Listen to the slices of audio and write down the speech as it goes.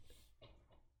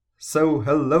So,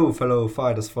 hello, fellow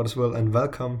fighters for this world, and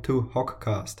welcome to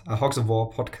HogCast, a Hogs of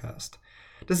War podcast.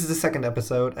 This is the second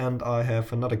episode, and I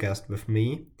have another guest with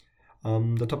me.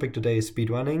 The topic today is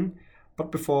speedrunning,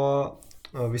 but before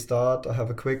we start, I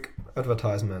have a quick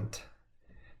advertisement.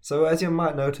 So, as you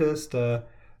might notice, the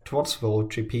Twadsville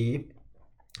GP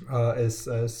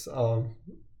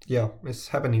is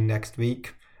happening next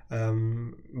week.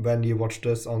 When you watch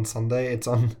this on Sunday, it's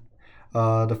on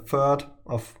the 3rd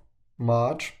of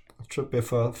March. It should be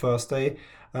for Thursday,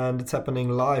 and it's happening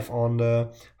live on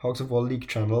the Hogs of War League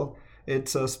channel.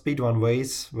 It's a speedrun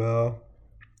race where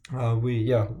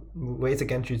we race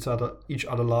against each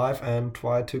other live and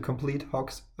try to complete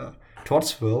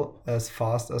Twadsville as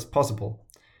fast as possible.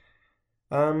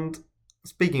 And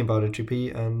speaking about the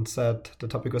GP and said the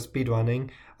topic was speedrunning,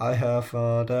 I have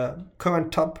the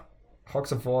current top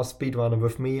Hogs of War speedrunner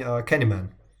with me, Candyman.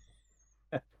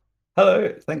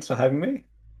 Hello, thanks for having me.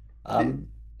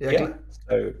 Yeah, Yeah,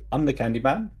 so I'm the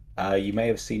Candyman. You may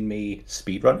have seen me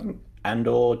speedrunning and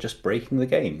or just breaking the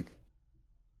game.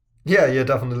 yeah, you're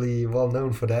definitely well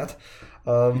known for that.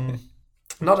 Um,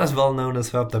 Not as well known as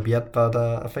Herb yet, but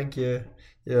I think you're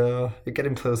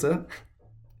getting closer.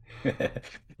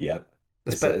 Yeah,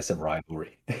 Espe- it's a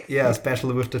rivalry. yeah,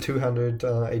 especially with the 200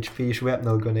 HP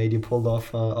shrapnel grenade you pulled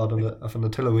off out of an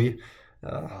artillery.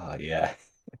 Uh, Yeah.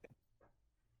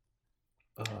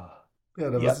 Oh, yeah,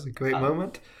 that was yep. a great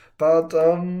moment. But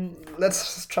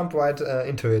let's jump right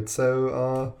into it.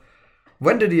 So,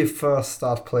 when did you first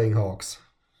start playing Hawks?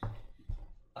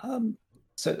 Um,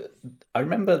 so I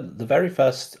remember the very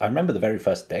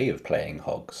first day of playing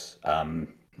Hogs.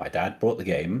 My dad brought the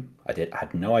game.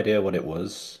 Had no idea what it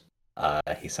was.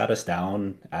 He sat us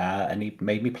down and he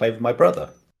made me play with my brother.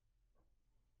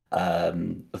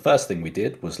 The first thing we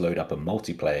did was load up a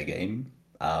multiplayer game,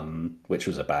 which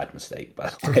was a bad mistake, by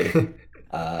the way.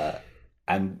 Uh,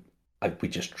 and we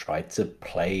just tried to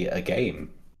play a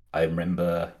game. I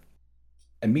remember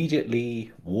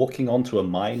immediately walking onto a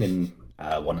mine in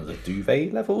one of the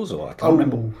duvet levels, or I can't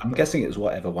remember. Oh, I'm guessing it was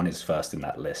whatever one is first in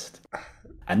that list,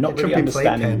 and not it should really be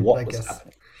understanding playpen, I what was guess.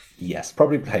 happening. Yes,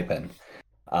 probably playpen.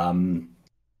 Um,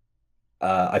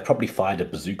 I probably fired a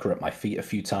bazooka at my feet a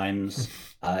few times.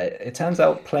 It turns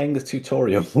out playing the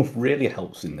tutorial really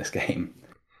helps in this game.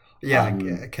 Yeah, I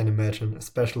Um, can imagine,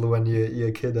 especially when you're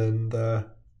a kid and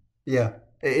yeah,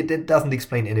 it doesn't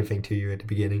explain anything to you at the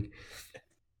beginning.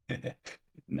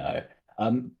 no.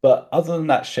 But other than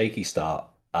that shaky start,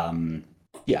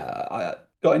 yeah, I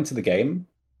got into the game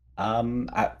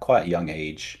at quite a young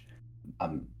age.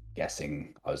 I'm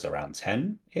guessing I was around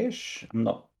 10-ish. I'm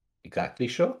not exactly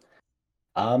sure.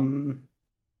 Um,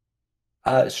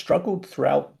 Struggled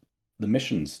throughout the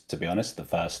missions, to be honest, the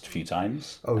first few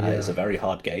times. Oh It's yeah, a very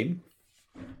hard game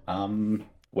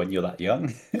when you're that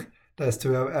young. that's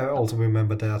true. I also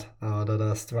remember that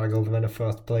I struggled when I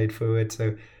first played through it.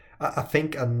 So I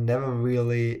think I never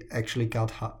really actually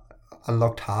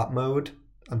unlocked hard mode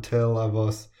until I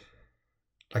was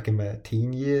like in my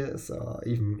teen years, or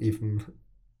even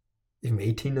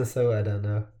 18 or so. I don't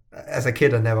know. As a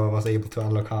kid, I never was able to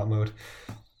unlock hard mode.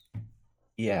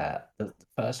 Yeah, the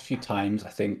first few times, I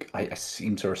think I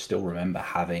seem to still remember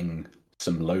having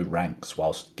some low ranks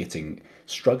whilst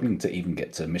struggling to even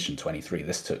get to mission 23.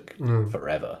 This took Mm.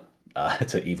 forever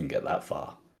to even get that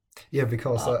far. Yeah,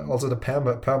 because Um, also the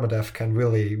permadeath can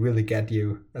really get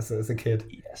you as a kid.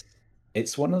 yes,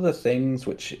 it's one of the things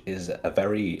which is a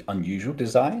very unusual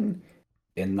design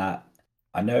in that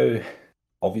I know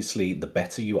obviously the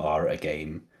better you are at a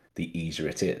game, the easier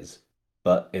it is.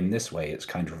 But in this way, it's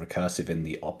kind of recursive in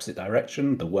the opposite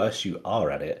direction. The worse you are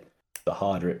at it, the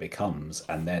harder it becomes,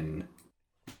 and then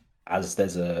as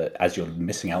you're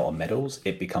missing out on medals,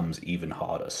 it becomes even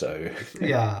harder. So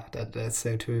Yeah, that's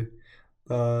so true.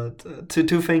 But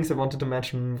two things I wanted to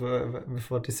mention with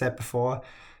what you said before.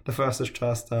 The first is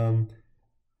just on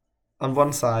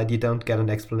one side you don't get an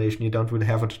explanation, you don't really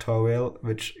have a tutorial,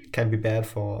 which can be bad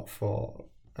for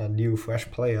new fresh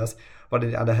players. But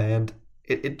on the other hand,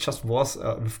 it just was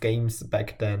with games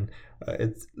back then.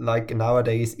 It's like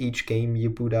nowadays each game you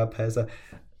boot up has a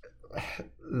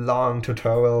long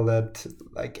tutorial that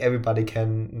like everybody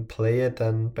can play it,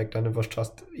 and back then it was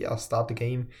just start the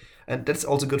game. And that's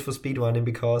also good for speedrunning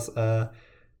because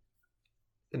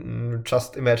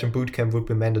just imagine bootcamp would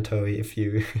be mandatory if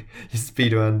you you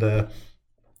speedrun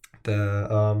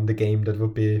the game. That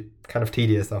would be kind of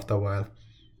tedious after a while.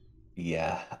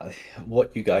 yeah,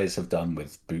 what you guys have done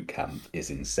with boot camp is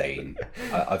insane.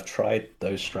 I've tried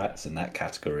those strats in that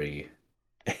category.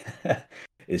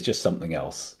 It's just something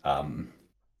else.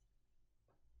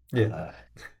 Yeah, Uh,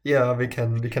 yeah, we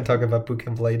can talk about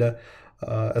bootcamp later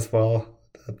as well.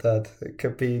 That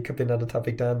could be another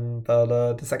topic then.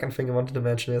 But the second thing I wanted to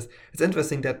mention is it's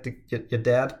interesting that your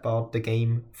dad bought the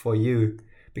game for you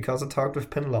because I talked with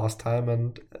Pin last time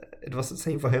and it was the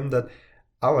same for him that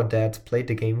our dads played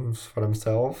the games for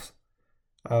themselves.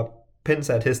 Uh, Pin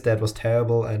said his dad was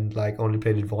terrible and like only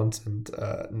played it once and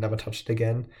never touched it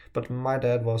again. But my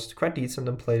dad was quite decent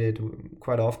and played it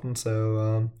quite often. So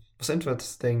it was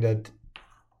interesting that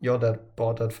your dad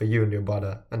bought that for you and your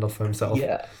brother and not for himself.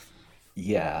 Yeah,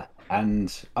 yeah.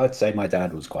 And I'd say my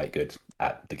dad was quite good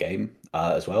at the game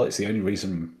as well. It's the only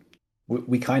reason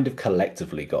we kind of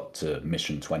collectively got to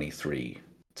mission 23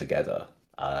 together.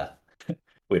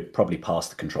 We'd probably pass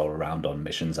the control around on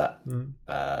missions that Mm.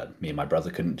 me and my brother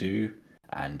couldn't do,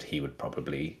 and he would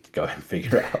probably go and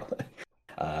figure out.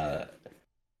 Uh,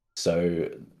 so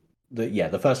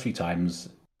the first few times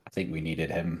I think we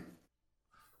needed him.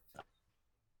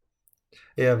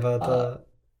 Yeah, but Uh,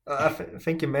 I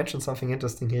think you mentioned something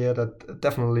interesting here that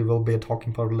definitely will be a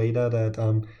talking point later. That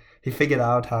he figured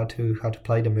out how to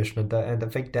play the mission, and I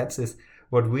think that's is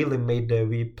what really made the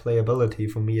replayability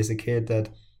for me as a kid. That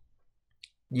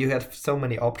you had so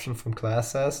many options from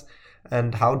classes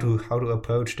and how to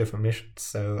approach different missions.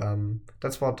 So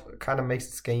that's what kind of makes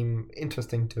this game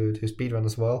interesting to speedrun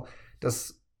as well.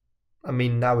 Does I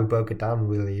mean, now we broke it down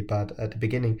really, but at the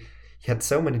beginning, he had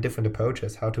so many different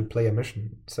approaches how to play a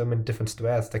mission, so many different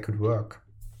strats that could work.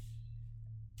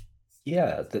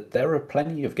 yeah, there are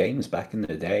plenty of games back in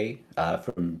the day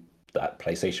from that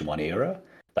PlayStation 1 era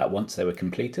that once they were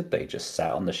completed, they just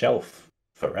sat on the shelf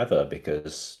forever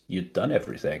because you'd done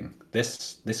everything.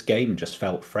 This game just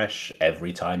felt fresh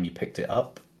every time you picked it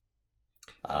up.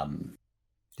 Um,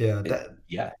 Yeah,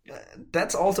 yeah,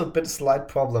 that's also a bit slight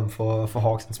problem for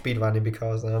Hawks and speedrunning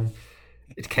because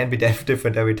it can be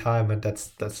different every time, and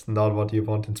that's not what you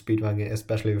want in speedrunning,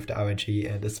 especially with the RNG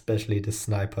and especially the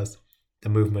snipers. The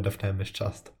movement of them is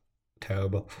just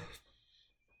terrible.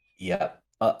 yeah.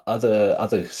 Other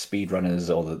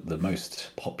speedrunners or the most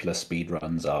popular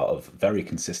speedruns are of very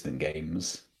consistent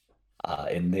games.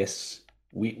 In this,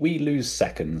 we lose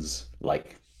seconds,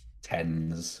 like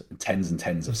tens and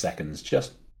tens of seconds,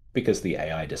 just because the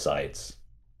AI decides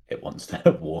it wants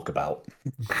to walk about.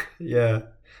 Yeah,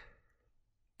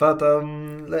 but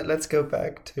let's go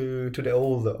back to the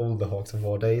older Hawks and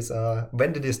War days.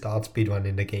 When did you start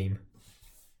speedrunning the game?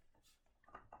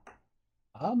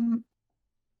 Um,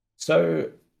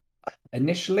 so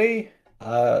initially,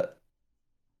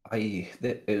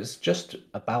 it was just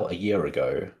about a year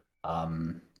ago.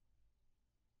 Um,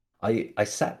 I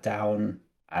sat down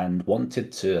and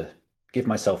wanted to give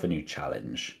myself a new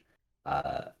challenge.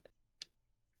 Uh,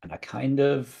 and I kind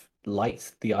of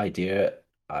liked the idea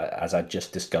as I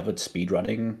just discovered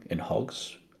speedrunning in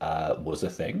Hogs was a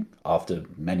thing after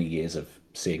many years of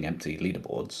seeing empty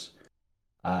leaderboards.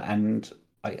 And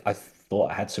I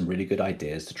thought I had some really good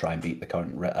ideas to try and beat the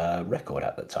current record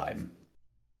at the time.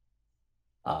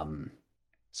 Um,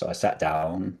 so I sat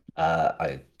down,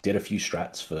 I did a few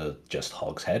strats for just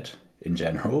Hog's Head in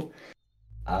general.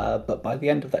 But by the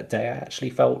end of that day, I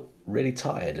actually felt really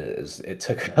tired. It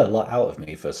took a lot out of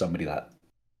me for somebody that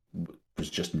was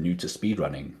just new to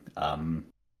speedrunning.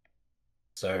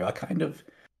 So I kind of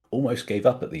almost gave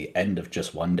up at the end of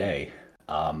just one day.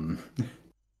 Um,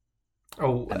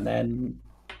 Oh, and then,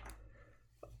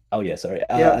 oh yeah, sorry.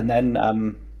 yeah. And then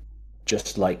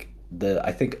just like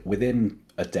I think within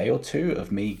a day or two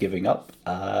of me giving up,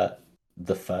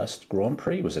 the first Grand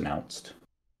Prix was announced.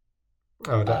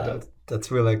 Oh, Uh,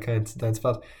 that's really a coincidence,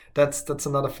 but that's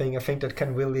another thing. I think that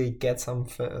can really get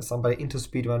somebody into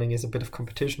speedrunning is a bit of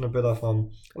competition, a bit of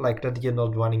like that you're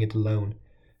not running it alone.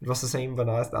 It was the same when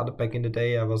I started back in the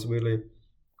day. I was really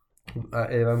I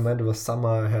remember it was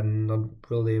summer. I had not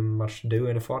really much to do,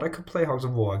 and I thought I could play House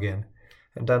of War again.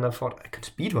 And then I thought I could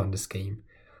speedrun this game.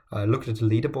 I looked at the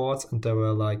leaderboards, and there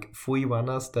were like 3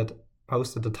 runners that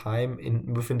posted the time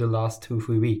in within the last 2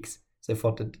 3 weeks. So I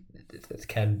thought that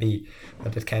can be,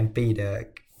 but it can't be.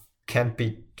 There can't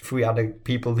be 3 other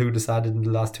people who decided in the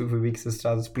last 2 3 weeks to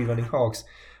start speedrunning Hawks.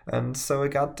 And so I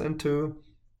got into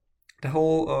the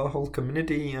whole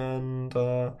community and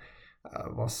I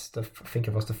think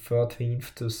it was the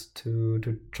 13th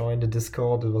to join the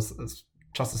Discord. It's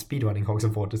just a speedrunning Hogs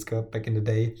of War Discord back in the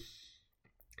day,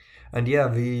 and yeah,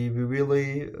 we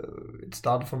really it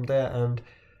started from there. And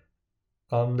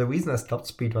the reason I stopped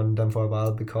speedrunning them for a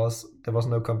while because there was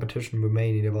no competition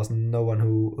remaining. There was no one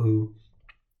who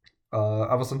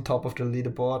I was on top of the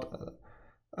leaderboard,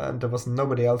 and there was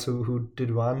nobody else who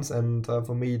did runs. And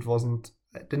for me, it wasn't.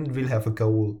 I didn't really have a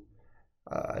goal.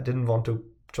 I didn't want to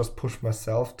just push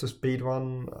myself to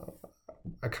speedrun.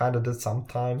 I kind of did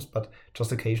sometimes, but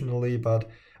just occasionally. But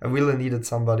I really needed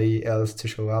somebody else to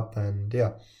show up, and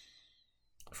yeah,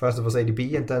 first it was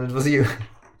ADB, and then it was you.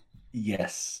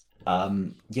 Yes.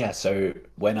 Yeah, so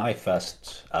when I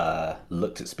first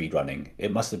looked at speedrunning,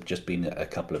 it must have just been a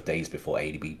couple of days before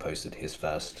ADB posted his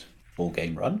first full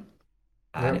game run.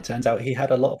 And Yeah. it turns out he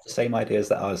had a lot of the same ideas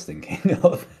that I was thinking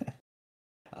of.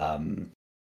 Um,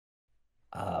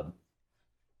 uh,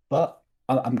 but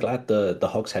I'm glad the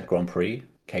Hogshead Grand Prix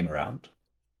came around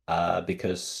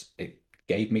because it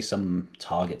gave me some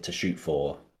target to shoot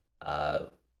for, uh,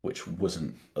 which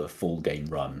wasn't a full game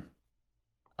run.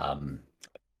 Um,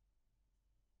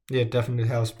 Yeah, it definitely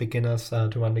helps beginners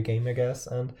to run the game, I guess.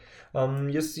 And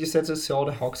you said you saw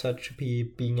the Hogshead GP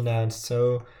being announced.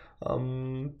 So,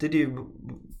 did you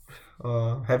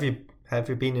have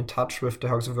you been in touch with the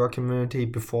Hogshead World community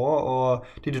before, or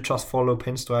did you just follow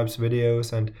Pinstripe's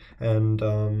videos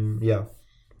and yeah,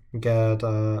 get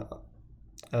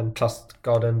and just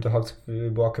got into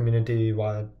Hogshead World community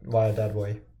via that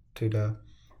way to the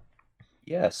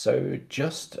yeah, so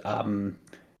just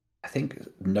I think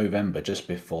November, just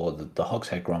before the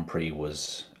Hogshead Grand Prix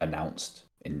was announced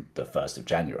in the 1st of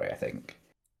January, I think.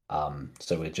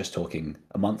 So we're just talking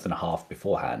a month and a half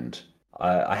beforehand.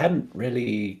 I hadn't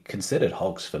really considered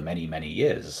hogs for many, many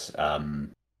years.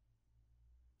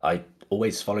 I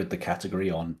always followed the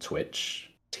category on Twitch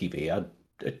TV. I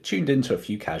tuned into a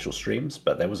few casual streams,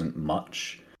 but there wasn't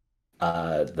much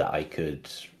that I could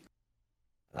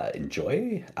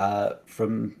enjoy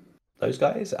from those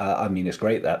guys. I mean, it's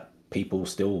great that people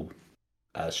still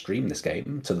stream this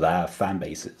game to their fan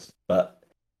bases, but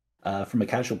from a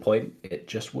casual point, it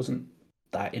just wasn't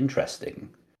that interesting.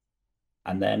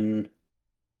 And then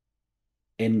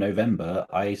in November,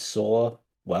 I saw,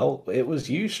 well, it was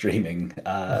you streaming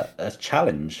a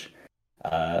challenge,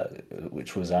 uh,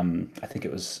 which was, I think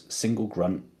it was single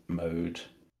grunt mode.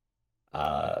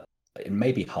 Uh, it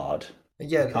may be hard. I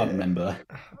can't yeah. remember.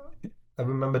 I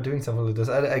remember doing something like this.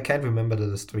 I can't remember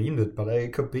that I streamed it, but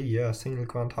it could be, yeah, single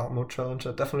Grand Hard Mode Challenge.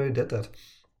 I definitely did that.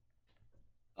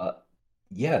 Uh,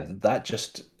 yeah, that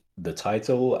just the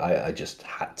title. I just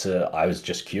had to. I was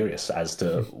just curious as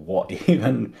to what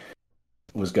even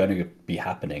was going to be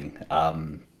happening.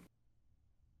 And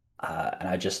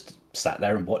I just sat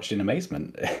there and watched in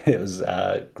amazement. It was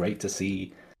great to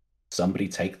see somebody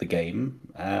take the game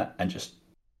and just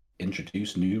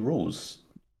introduce new rules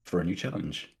for a new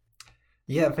challenge.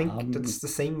 Yeah, I think Um, that's the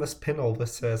same as Pin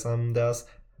always says. There's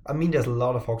a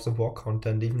lot of Hogs of War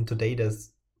content. Even today,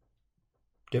 there's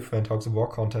different Hogs of War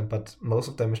content, but most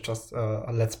of them is just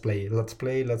a let's play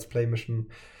mission.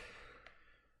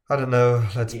 I don't know,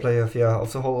 let's yeah, play of yeah,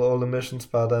 of the whole all the missions,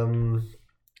 but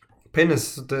Pin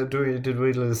did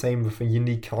really the same with a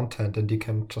unique content, and you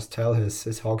can just tell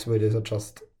his Hogs videos are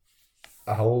just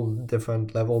a whole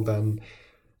different level than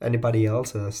anybody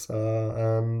else's.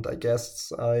 And I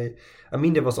guess I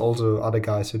mean, there was also other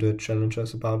guys who did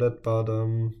challenges about it, but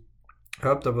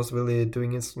Herb that was really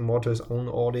doing it more to his own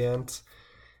audience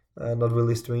and not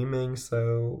really streaming.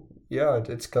 So yeah,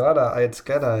 it's glad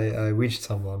I reached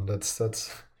someone. That's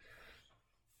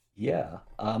yeah.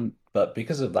 But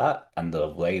because of that and the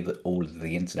way that all of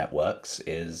the internet works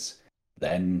is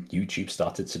then YouTube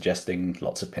started suggesting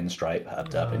lots of Pinstripe,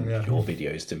 Herb and yeah. your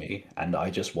videos to me, and I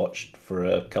just watched for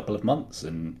a couple of months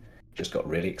and just got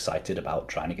really excited about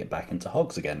trying to get back into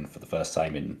Hogs again for the first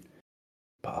time in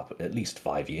at least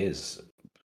 5 years,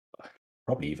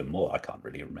 probably even more. I can't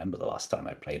really remember the last time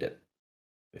I played it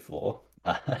before.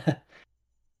 But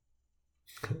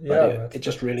Yeah, it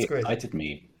just really that's great. excited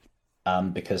me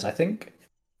because I think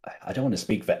I don't want to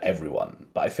speak for everyone,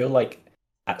 but I feel like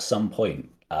at some point,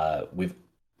 with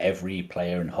every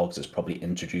player in Hogs has probably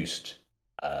introduced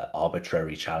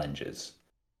arbitrary challenges,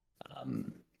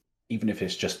 um, even if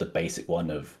it's just the basic one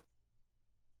of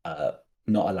uh,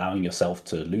 not allowing yourself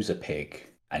to lose a pig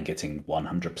and getting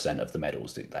 100% of the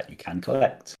medals that you can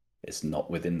collect. It's not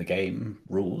within the game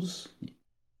rules.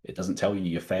 It doesn't tell you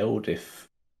you failed if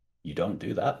you don't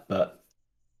do that, but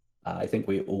I think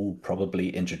we all probably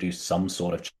introduced some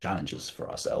sort of challenges for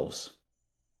ourselves.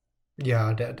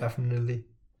 Yeah, definitely,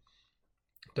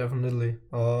 definitely.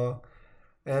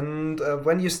 And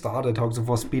when you started Hogs of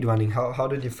War speedrunning, how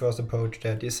did you first approach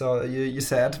that? You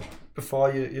said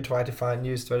before you tried to find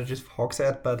new strategies for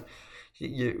Hogshead, but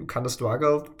you kind of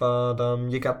struggled. But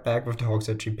you got back with the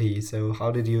Hogshead GP. So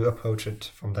how did you approach it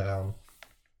from there on?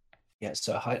 Yeah,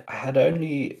 so I had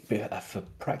only for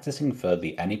practicing for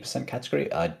the any percent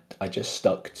category, I just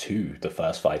stuck to the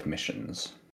first five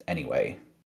missions anyway.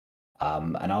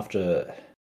 And after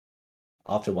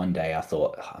one day, I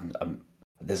thought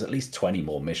there's at least 20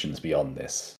 more missions beyond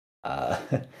this.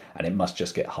 and it must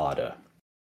just get harder.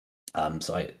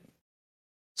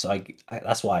 So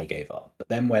that's why I gave up. But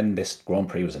then when this Grand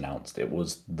Prix was announced, it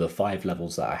was the 5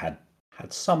 levels that I had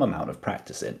some amount of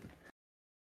practice in.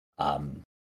 Um,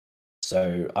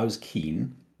 so I was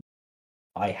keen.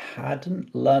 I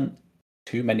hadn't learnt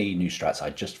too many new strats. I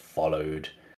just followed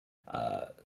uh,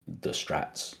 the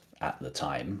strats at the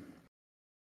time.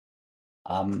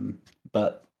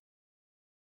 But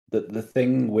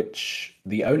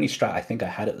the only strat I think I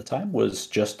had at the time was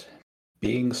just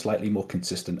being slightly more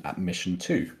consistent at mission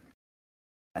 2.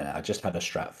 And I just had a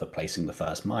strat for placing the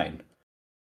first mine.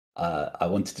 I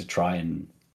wanted to try and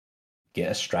get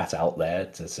a strat out there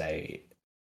to say,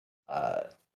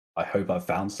 I hope I've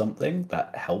found something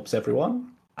that helps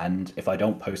everyone. And if I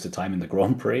don't post a time in the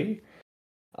Grand Prix,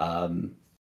 um,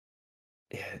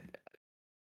 yeah,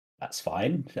 that's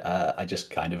fine. I just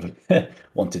kind of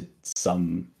wanted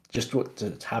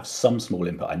to have some small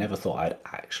input. I never thought I'd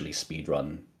actually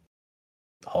speedrun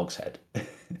Hog's Head.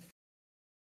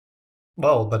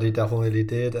 Well, but you definitely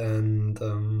did, and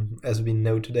as we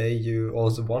know today, you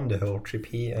also won the whole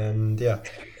GP, and yeah,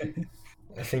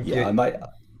 I think Yeah, I you. might.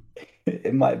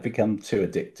 It might become too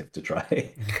addictive to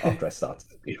try after I started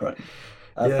speedrunning.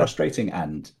 Yeah, Frustrating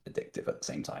and addictive at the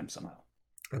same time somehow.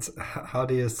 how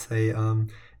do you say,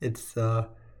 it's the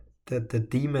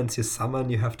demons you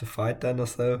summon, you have to fight then or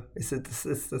so. Is it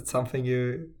something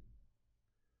you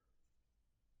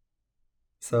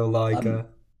so like Um,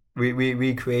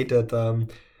 we created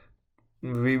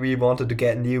we wanted to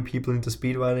get new people into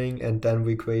speedrunning, and then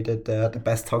we created the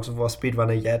best Hogs of War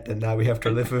speedrunner yet, and now we have to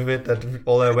live with it that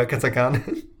all our records are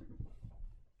gone.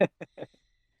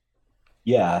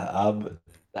 yeah,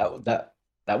 that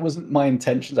wasn't my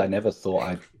intentions. I never thought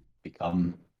I'd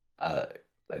become uh,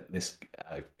 like this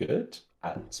good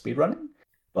at speedrunning,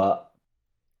 but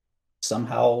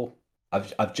somehow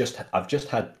I've just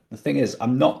had the thing is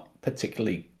I'm not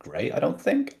particularly great. I don't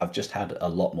think I've just had a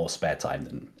lot more spare time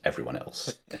than everyone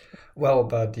else. Well,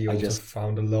 but you I also just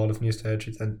found a lot of new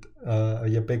strategies, and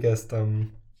your biggest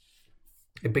strength,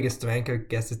 I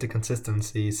guess, is the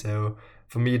consistency. So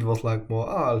for me, it was like more,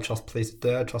 oh, I'll just place it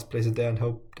there, and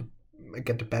hope I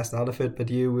get the best out of it. But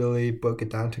you really broke it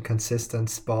down to consistent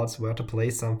spots where to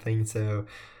place something. So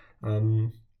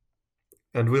um,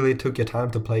 and really took your time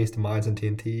to place the mines in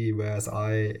TNT, whereas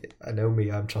I know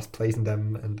me, I'm just placing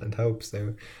them and hope.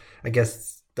 So I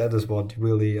guess that is what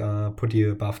really put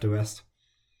you above the rest.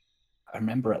 I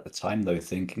remember at the time though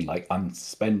thinking like I'm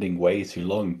spending way too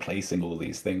long placing all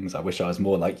these things. I wish I was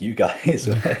more like you guys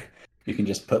where you can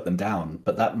just put them down.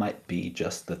 But that might be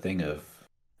just the thing of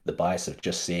the bias of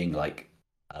just seeing like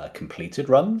completed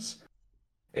runs.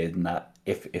 In that,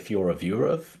 if you're a viewer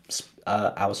of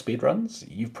our speed runs,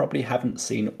 you probably haven't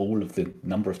seen all of the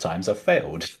number of times I've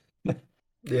failed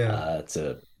Yeah.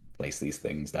 to place these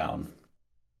things down.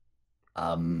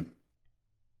 Um,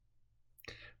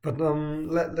 But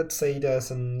let's say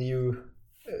there's a new,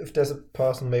 if there's a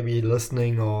person maybe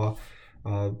listening or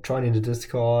joining the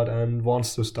Discord and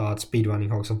wants to start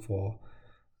speedrunning Hogs of War,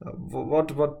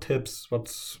 what tips?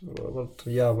 What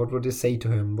would you say to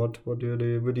him? What would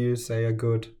you say are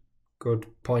good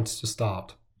points to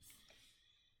start?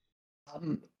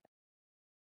 um,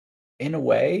 in a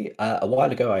way, a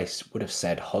while ago, would have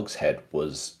said Hogshead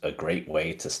was a great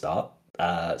way to start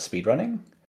speedrunning.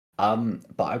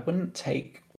 But I wouldn't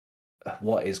take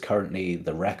what is currently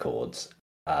the records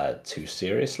too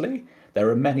seriously. There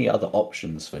are many other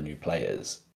options for new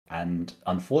players, and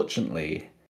unfortunately,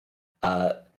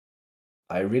 uh,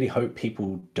 I really hope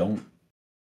people don't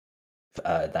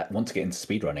that want to get into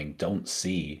speedrunning don't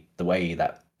see the way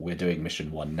that we're doing mission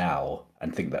 1 now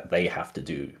and think that they have to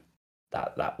do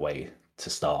that way to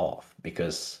start off,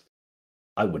 because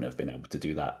I wouldn't have been able to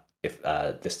do that if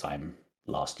this time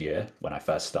last year when I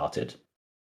first started.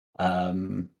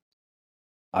 Um,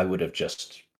 I would have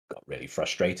just got really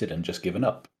frustrated and just given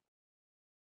up.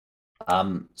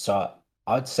 So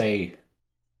I'd say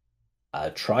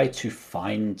try to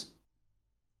find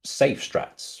safe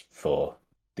strats for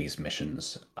these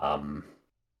missions.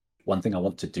 One thing I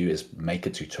want to do is make a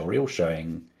tutorial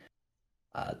showing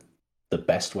uh, the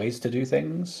best ways to do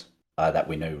things that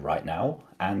we know right now,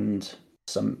 and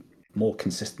some more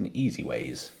consistent, easy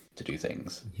ways to do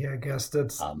things. Yeah, I guess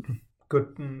that's Um,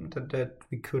 good, that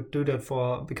we could do that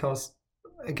for, because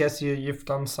I guess you've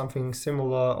done something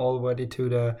similar already to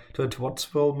the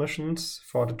Twatsville missions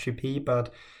for the GP,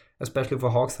 but especially for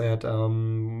Hawkshead,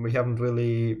 we haven't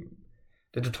really,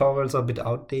 the tutorials are a bit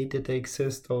outdated. They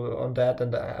exist on that,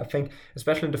 and I think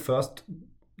especially in the first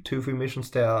 2 3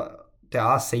 missions there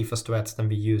are safer strats than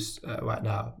we use right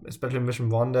now. Especially in mission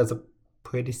 1, there's a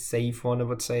pretty safe one, I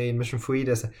would say. In Mission 3,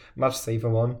 there's a much safer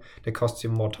one that costs you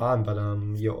more time, but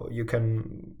you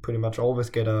can pretty much always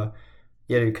get a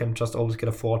yeah, you can just always get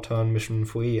a 4 turn Mission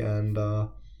 3 and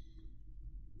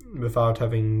without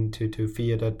having to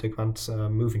fear that the grunts are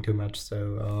moving too much.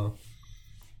 So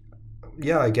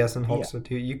yeah, I guess in Yeah, Hogshead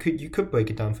you could break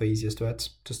it down for easier strats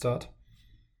to start.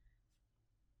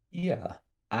 yeah.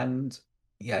 And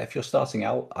yeah, if you're starting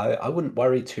out, I wouldn't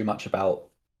worry too much about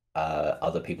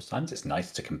other people's times. It's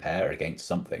nice to compare against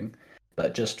something,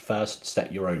 but just first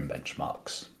set your own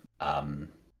benchmarks. Um,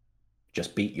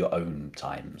 just beat your own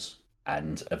times,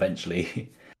 and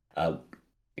eventually, uh,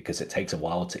 because it takes a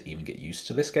while to even get used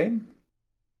to this game,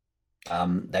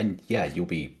 then yeah, you'll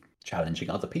be challenging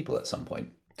other people at some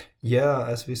point. Yeah,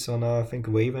 as we saw now, I think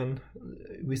Raven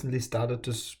recently started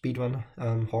to speedrun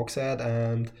Hawkshead,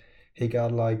 and he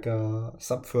got like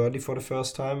sub 30 for the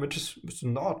first time, which is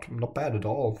not bad at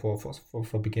all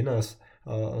for beginners.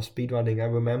 Speedrunning. I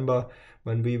remember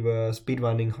when we were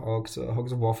speedrunning Hogs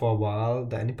of War for a while,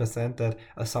 the any percent that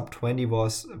a sub 20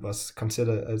 was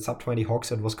considered a sub 20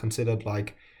 Hawkshead was considered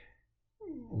like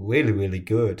really really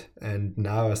good, and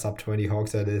now a sub 20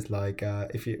 Hawkshead is like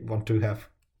if you want to have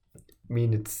I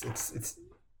mean, it's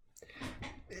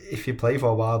if you play for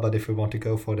a while, but if you want to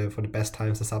go for the best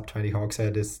times, the sub 20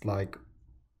 Hogshead is like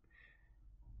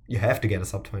you have to get a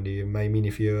sub 20. I mean,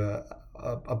 if you're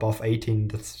above 18,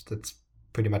 that's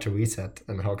pretty much a reset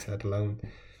and Hogshead alone.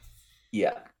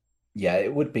 Yeah, yeah,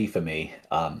 it would be for me.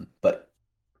 But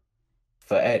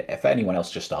for anyone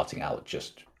else just starting out,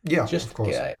 Yeah, of just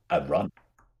course. get a run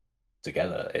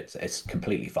together. It's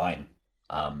completely fine.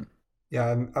 Um,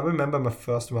 Yeah, I remember my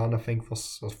first run. I think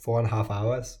was 4.5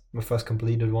 hours. My first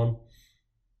completed one.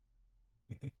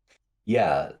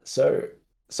 yeah, so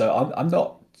I'm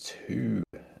not too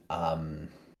um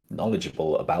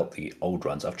knowledgeable about the old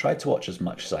runs. I've tried to watch as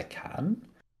much as I can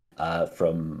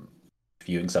from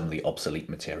viewing some of the obsolete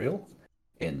material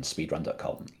in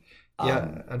speedrun.com. Yeah,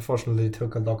 Um, unfortunately, it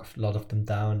took a lot of them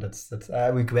down. That's I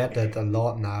regret that a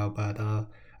lot now, but I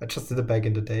just did it back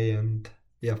in the day, and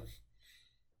yeah.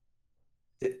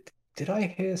 did I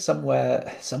hear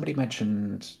somewhere somebody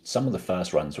mentioned some of the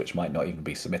first runs, which might not even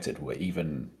be submitted, were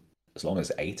even as long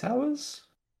as 8 hours?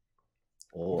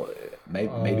 Or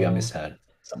maybe I Uh, misheard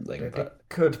something, it but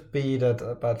could be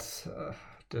that, but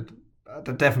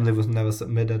that definitely was never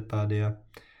submitted. But yeah.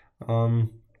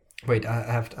 Um, wait,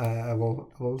 I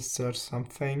will search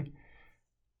something.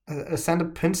 I sent a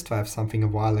pinstripe something a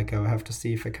while ago. I have to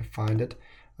see if I can find it.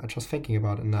 I'm just thinking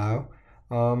about it now.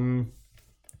 Um,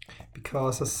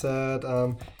 because I said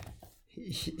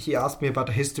he asked me about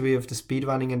the history of the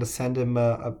speedrunning, and I sent him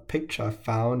a picture I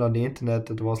found on the internet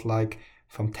that was like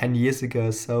from 10 years ago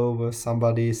or so, where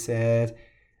somebody said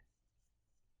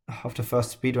of the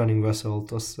first speedrunning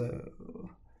result was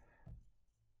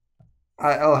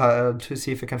I'll have to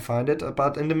see if I can find it.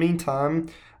 But in the meantime,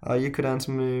 you could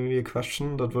answer me a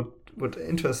question that would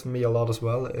interest me a lot as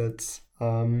well. It's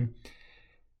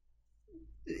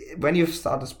when you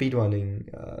started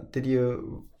speedrunning, did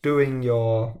you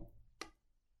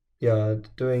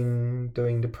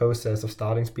doing the process of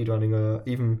starting speedrunning, or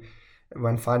even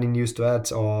when finding new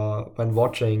strats or when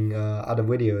watching other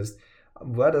videos,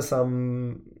 were there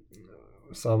some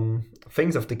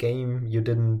things of the game you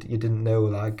didn't know?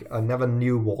 Like I never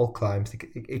knew wall climbs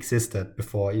existed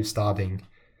before you starting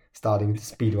the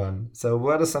speedrun. So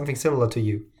were there something similar to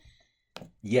you?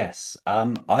 yes,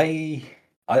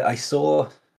 I saw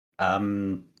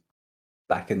um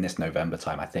back in this November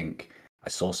time, I think I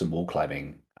saw some wall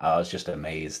climbing. I was just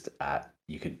amazed at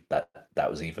you could that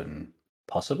was even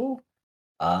possible.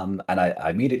 And I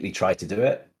immediately tried to do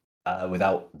it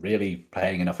without really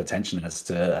paying enough attention as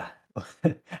to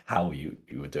how you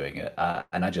were doing it,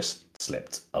 and I just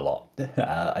slipped a lot.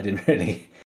 I didn't really.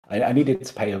 I needed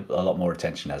to pay a lot more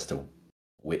attention as to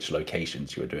which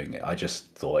locations you were doing it. I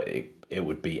just thought it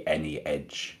would be any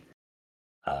edge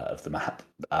of the map.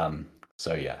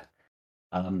 So yeah,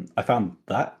 I found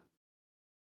that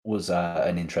was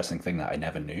an interesting thing that I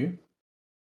never knew.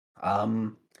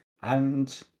 Um,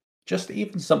 and just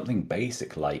even something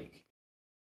basic like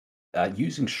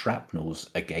using shrapnels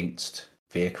against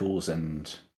vehicles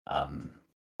and um,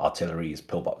 artillery's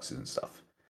pillboxes and stuff.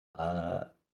 Uh,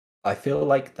 I feel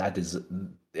like that is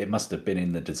it must have been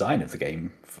in the design of the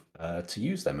game to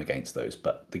use them against those,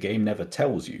 but the game never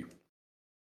tells you.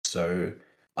 So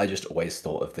I just always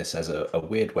thought of this as a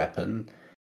weird weapon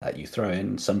that you throw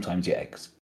in. Sometimes you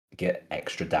get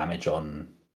extra damage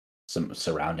on some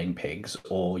surrounding pigs,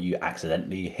 or you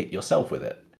accidentally hit yourself with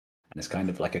it, and it's kind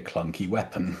of like a clunky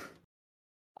weapon.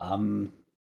 Um,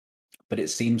 but it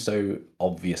seems so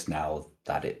obvious now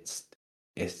that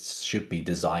it should be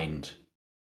designed,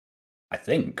 I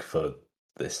think, for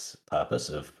this purpose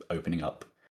of opening up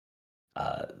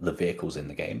the vehicles in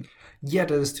the game. Yeah,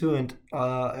 that is true, and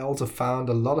I also found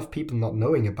a lot of people not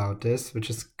knowing about this, which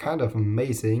is kind of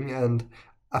amazing. And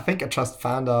I think I just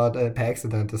found out by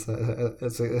accident as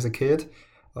a kid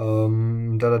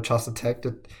that I just attacked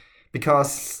it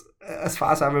because, as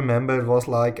far as I remember, it was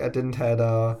like I didn't had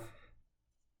a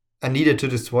I needed to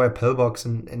destroy a pillbox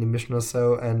in a mission or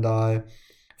so, and I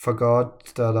forgot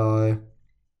that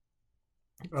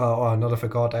or not I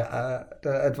forgot.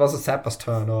 It was a sapper's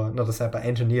turn, or not a sapper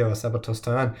engineer, or saboteur's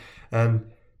turn,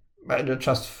 and I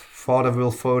just thought I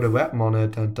will throw the weapon on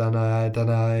it, and then I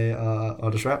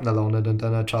or the shrapnel on it, and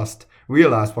then I just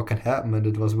realized what can happen, and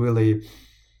it was really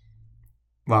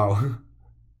wow.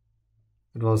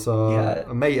 It was Yeah,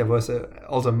 amazing. I was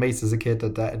also amazed as a kid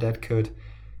that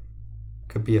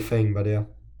could be a thing, but yeah.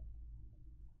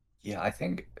 yeah, I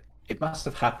think it must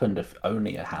have happened if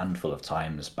only a handful of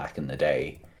times back in the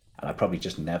day, and I probably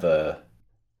just never.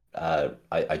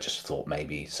 I just thought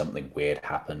maybe something weird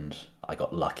happened. I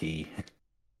got lucky.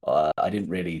 I didn't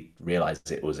really realize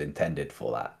it was intended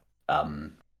for that.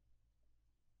 Um,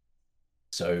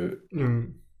 so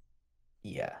Mm.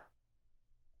 yeah,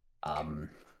 um,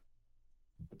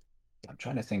 I'm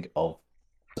trying to think of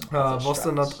some other Was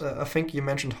there not? strats. I think you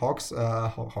mentioned hawks,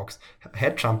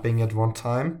 head jumping at one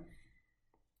time.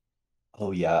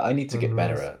 Oh yeah, I need to And get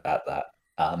better at that.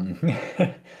 Um,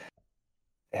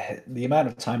 the amount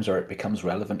of times where it becomes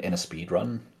relevant in a speed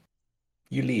run,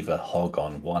 you leave a hog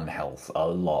on one health a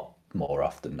lot more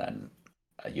often than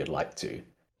you'd like to.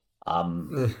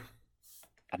 Um,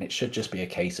 and it should just be a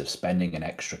case of spending an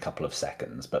extra couple of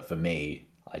seconds. But for me,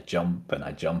 I jump and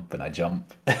I jump and I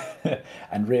jump,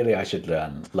 and really, I should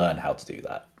learn how to do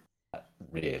that.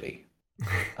 Really.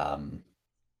 Um,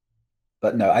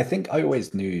 but no, I think I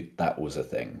always knew that was a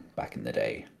thing back in the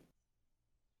day.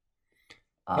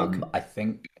 Okay. I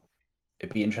think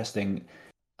it'd be interesting.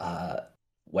 Uh,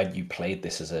 when you played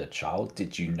this as a child,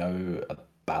 did you know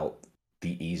about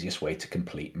the easiest way to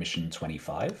complete Mission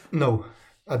 25? No,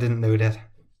 I didn't know that.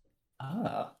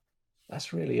 Ah,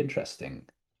 that's really interesting.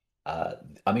 Uh,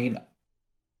 I mean,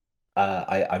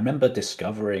 I remember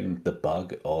discovering the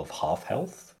bug of half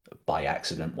health by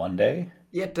accident one day.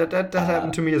 Yeah, that Uh,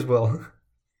 happened to me as well.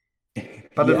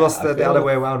 But it yeah, was I the other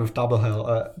way feel, around with double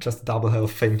hell, just a double hell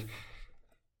thing.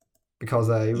 Because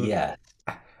yeah,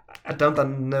 I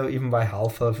don't know even why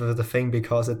half health is the thing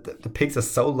because the pigs are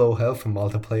so low health from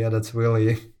multiplayer. That's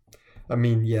really, I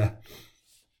mean, yeah.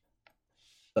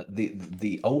 but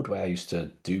the old way I used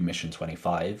to do Mission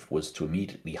 25 was to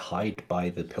immediately hide by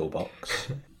the pillbox,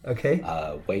 Okay.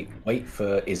 wait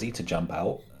for Izzy to jump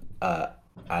out, uh,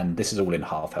 and this is all in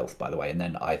half health, by the way, and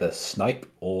then either snipe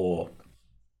or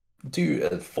do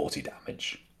 40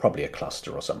 damage, probably a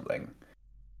cluster or something.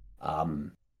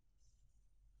 Um,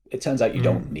 it turns out you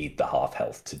don't Mm. need the half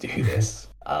health to do this,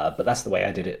 but that's the way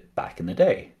I did it back in the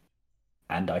day.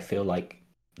 And I feel like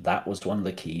that was one of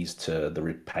the keys to the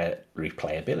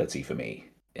replayability for me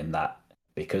in that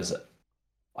because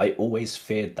I always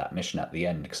feared that mission at the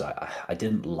end because I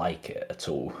didn't like it at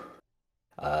all.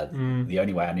 Uh, Mm. the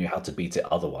only way I knew how to beat it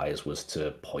otherwise was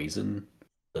to poison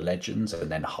the legends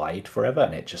and then hide forever,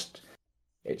 and it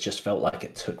just felt like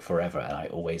it took forever, and I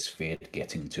always feared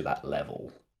getting to that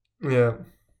level. Yeah.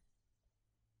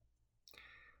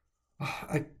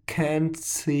 I can't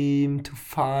seem to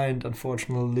find,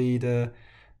 unfortunately, the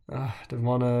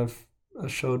one I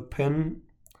showed pin.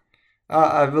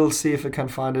 I will see if I can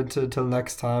find it till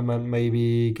next time and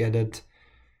maybe get it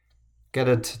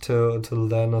till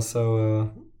then or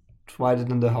so. Write it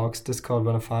in the Hawks Discord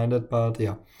when I find it. But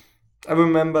yeah, I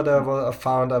remember I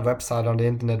found a website on the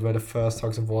internet where the first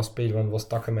Hawks of War speedrun was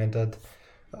documented,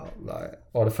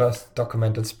 or the first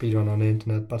documented speedrun on the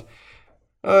internet. But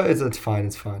it's fine.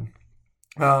 It's fine.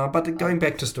 But Uh, going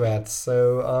back to strats,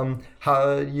 so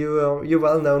how you're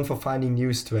well known for finding new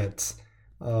strats,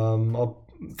 or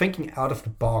thinking out of the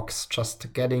box,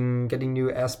 just getting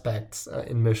new aspects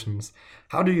in missions.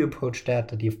 How do you approach that?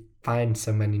 That you find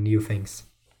so many new things?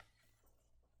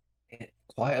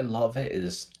 Quite a lot of it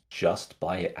is just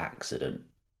by accident,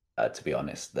 to be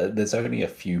honest. There's only a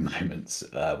few moments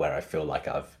where I feel like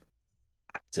I've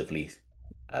actively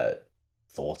uh,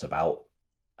 thought about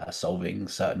solving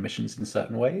certain missions in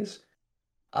certain ways.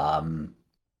 Um,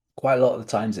 quite a lot of the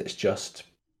times it's just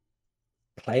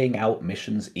playing out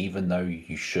missions even though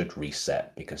you should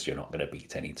reset because you're not going to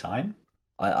beat any time.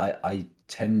 I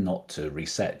tend not to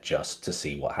reset just to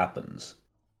see what happens.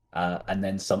 And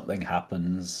then something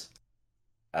happens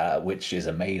which is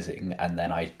amazing, and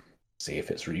then I see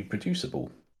if it's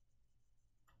reproducible.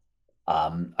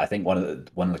 I think one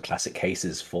of the classic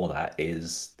cases for that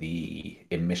is the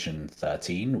in Mission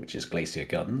 13, which is Glacier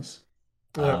Guns,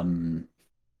 Yeah. um,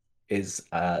 is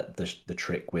the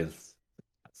trick with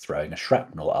throwing a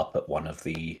shrapnel up at one of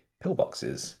the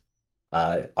pillboxes.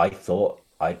 I thought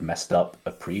I'd messed up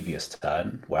a previous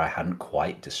turn where I hadn't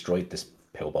quite destroyed this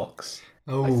pillbox.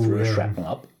 I Oh, threw a yeah. shrapnel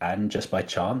up, and just by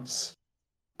chance,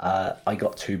 I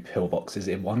got two pillboxes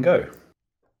in one go.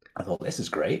 I thought this is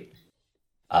great.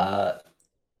 Uh,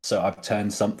 so I've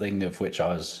turned something of which I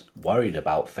was worried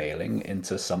about failing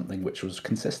into something which was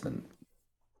consistent.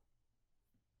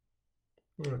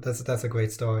 That's a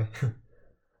great story.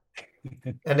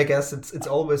 And I guess it's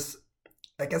always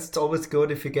I guess it's always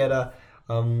good if you get a.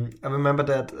 I remember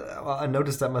that I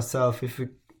noticed that myself. If you,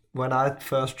 when I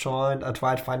first joined, I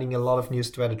tried finding a lot of new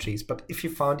strategies. But if you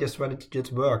found your strategy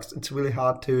that works, it's really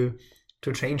hard to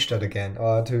change that again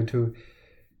or to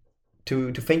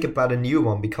think about a new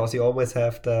one because you always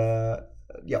have the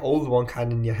your old one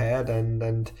kind of in your head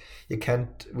and you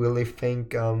can't really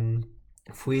think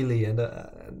freely. And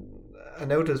I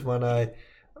noticed when I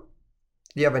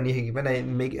yeah when I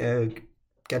make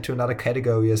get to another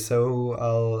category or so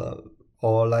I'll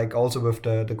or like also with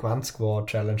the Grand Squad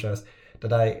challenges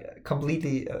that I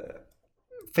completely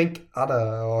think other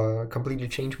or completely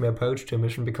change my approach to a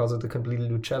mission because of the completely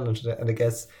new challenge. And I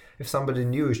guess if somebody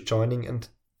new is joining and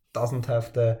doesn't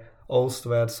have the old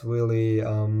threads really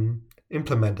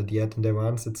implemented yet in their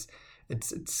runs,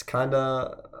 it's kind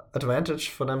of advantage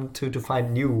for them to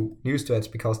find new threads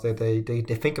because they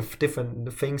think of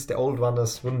different things the old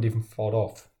runners wouldn't even thought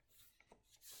of,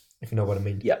 if you know what I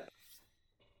mean. Yeah,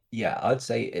 yeah, I'd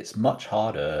say it's much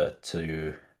harder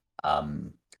to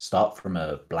start from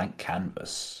a blank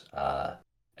canvas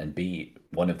and be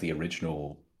one of the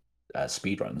original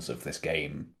speedruns of this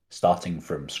game, starting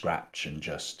from scratch and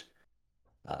just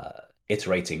uh,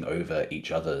 iterating over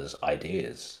each other's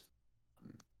ideas.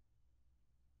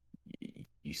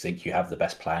 You think you have the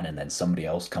best plan, and then somebody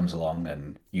else comes along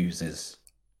and uses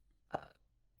uh,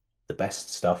 the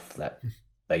best stuff that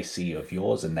they see of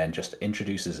yours, and then just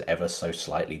introduces ever so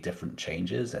slightly different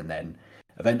changes, and then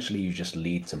eventually you just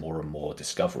lead to more and more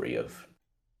discovery of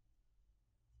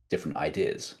different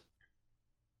ideas.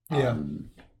 Yeah.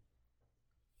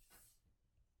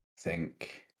 I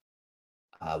think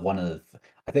one of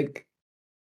I think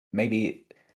maybe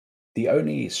the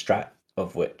only strat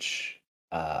of which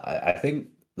I think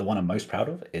the one I'm most proud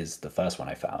of is the first one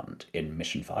I found in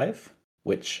Mission 5,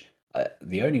 which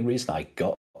the only reason I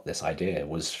got this idea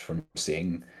was from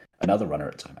seeing another runner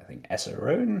at the time, I think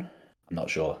Esserone. I'm not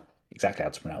sure exactly how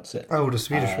to pronounce it. Oh, the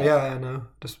Swedish. Uh, Yeah, I know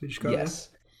the Swedish guy. Yeah. yes,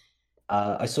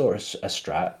 I saw a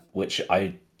strat which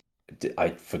I'd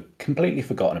completely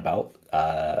forgotten about,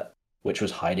 which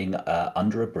was hiding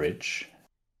under a bridge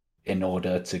in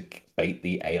order to bait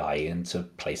the AI into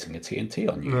placing a TNT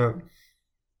on you. Yeah.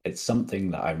 It's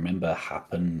something that I remember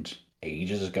happened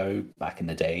ages ago, back in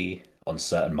the day, on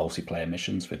certain multiplayer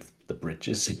missions with the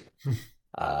bridges,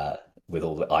 uh, with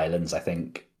all the islands, I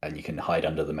think, and you can hide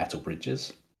under the metal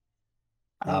bridges.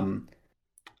 Mm. Um,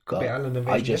 Could be but island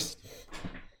invasion. Yeah.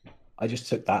 I just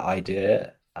took that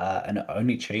idea and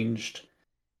only changed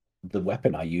the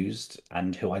weapon I used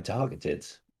and who I targeted.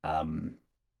 Um,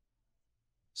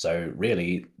 so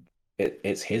really,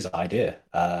 it's his idea.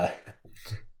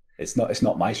 It's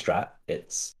not my strat.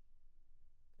 It's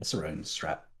her own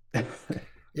strat.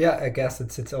 Yeah, I guess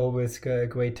it's always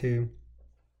great to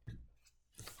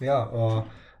yeah or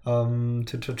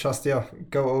to just yeah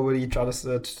go over each other's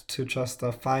to just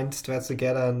find threads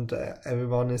together and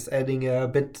everyone is adding a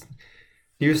bit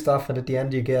new stuff and at the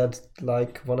end you get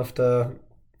like one of the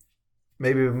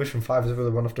maybe mission 5 is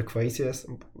really one of the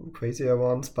crazier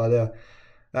ones but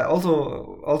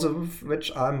also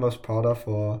which I'm most proud of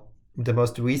for the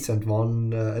most recent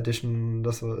one addition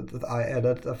that I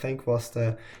added I think was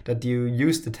the that you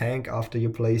use the tank after you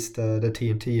place the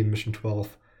TNT in mission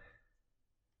 12.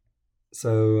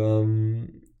 So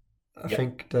I Yep.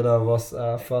 think that I was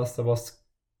first I was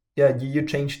yeah you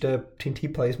changed the TNT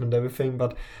placement and everything,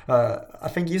 but I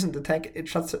think using the tank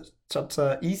it's such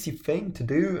a easy thing to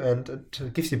do and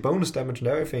it gives you bonus damage and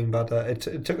everything, but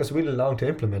it took us really long to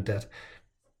implement that.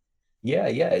 Yeah,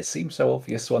 yeah. It seems so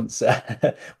obvious once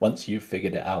once you've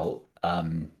figured it out.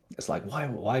 It's like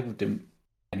why didn't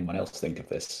anyone else think of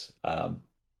this?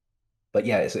 But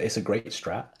yeah, it's a great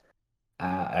strat.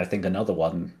 I think another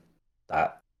one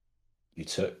that you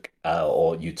took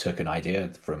an idea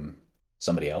from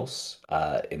somebody else,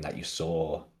 in that you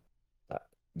saw that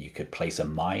you could place a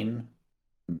mine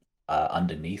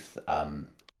underneath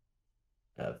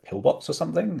a pillbox or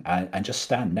something, and just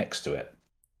stand next to it.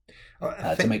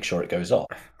 I to think make sure it goes off.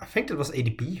 I think it was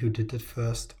ADB who did it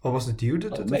first, or was it you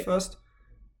that Oh, did it first?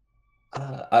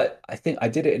 I think I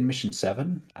did it in mission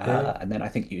 7, Yeah, and then I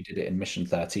think you did it in mission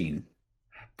 13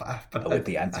 but with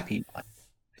the anti-peat mine.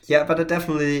 yeah, but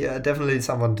definitely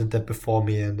someone did that before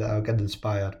me, and I got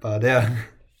inspired. But yeah,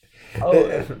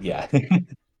 Oh, yeah.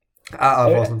 I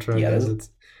wasn't sure. I Yeah, guess it's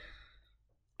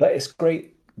but it's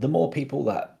great. The more people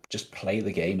that just play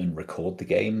the game and record the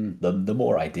game, the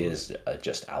more ideas are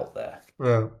just out there.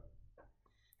 yeah,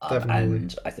 definitely.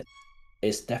 And I think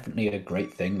it's definitely a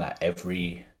great thing that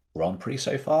every Grand Prix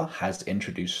so far has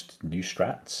introduced new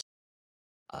strats.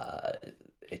 Uh,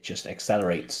 it just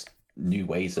accelerates new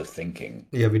ways of thinking.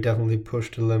 Yeah, we definitely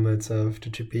pushed the limits of the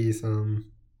GPs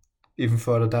even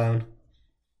further down.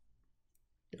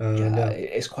 Yeah, Yeah,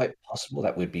 it's quite possible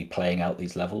that we'd be playing out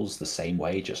these levels the same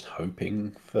way, just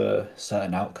hoping for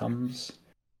certain outcomes.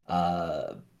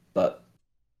 Uh, but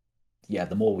yeah,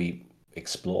 the more we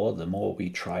explore, the more we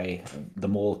try, the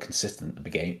more consistent the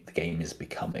game is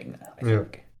becoming, I yeah.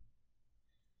 think.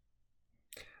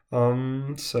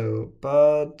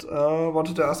 But I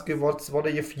wanted to ask you what are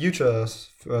your future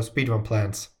speedrun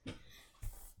plans?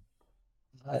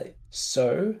 Uh,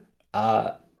 so,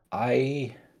 uh,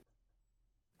 I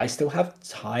I still have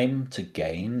time to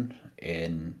gain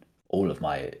in all of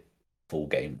my full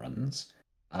game runs.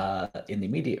 In the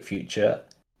immediate future,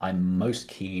 I'm most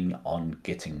keen on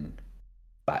getting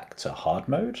back to hard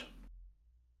mode.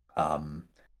 Um,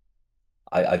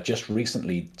 I've just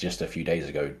recently, just a few days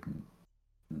ago,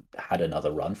 had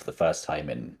another run for the first time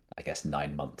in, I guess,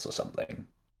 9 months or something.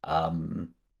 Um,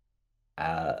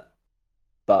 uh,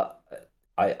 but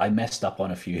I messed up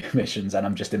on a few missions, and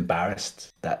I'm just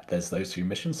embarrassed that there's those few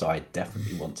missions. So I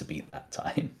definitely want to beat that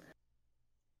time.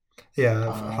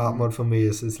 Yeah, hard Um, mode for me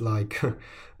is like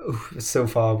oof, it's so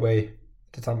far away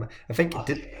at the time. I think it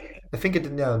did. I think it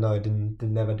did. No, I didn't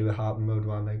never do a hard mode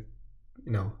one. Like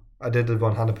I did it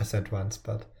 100% once,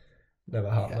 but never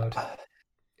hard yeah, mode.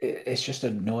 it's just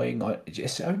annoying.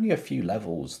 It's only a few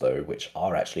levels though, which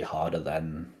are actually harder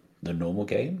than the normal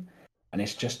game, and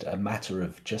it's just a matter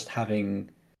of just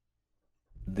having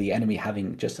the enemy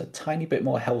having just a tiny bit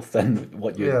more health than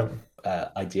what you'd Yeah,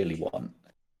 ideally want.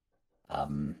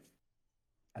 Um,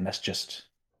 and that's just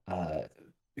uh,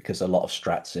 because a lot of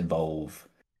strats involve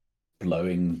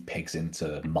blowing pigs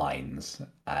into mines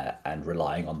and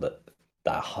relying on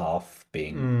that half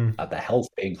being mm, the health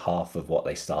being half of what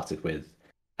they started with,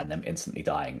 and them instantly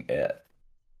dying.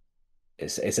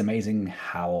 It's amazing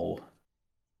how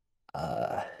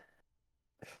uh,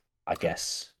 I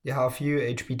guess yeah. How few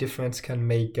HP difference can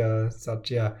make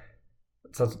such yeah,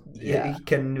 it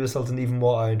can result in even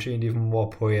more RNG and even more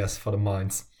prayers for the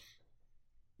mines.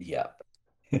 yeah.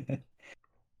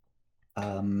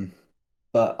 um,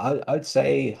 but I'd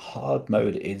say hard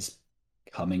mode is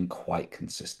becoming quite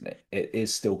consistent. It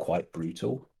is still quite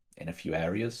brutal in a few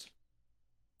areas.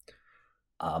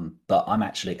 But I'm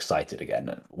actually excited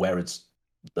again. Whereas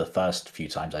the first few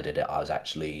times I did it, I was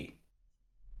actually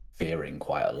fearing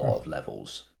quite a lot of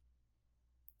levels.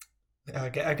 I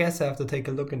guess I have to take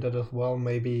a look into that as well.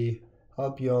 Maybe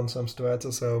help you on some strats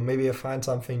or so. Maybe I find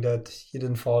something that you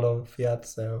didn't thought of yet.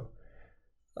 So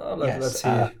Yes, let's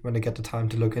see when I get the time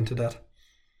to look into that.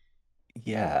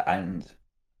 yeah, and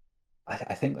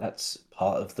I think that's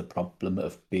part of the problem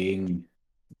of being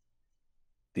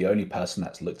the only person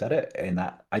that's looked at it. In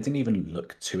that, I didn't even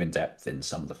look too in depth in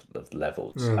some of the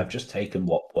levels. Yeah. I've just taken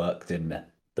what worked in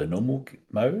the normal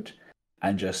mode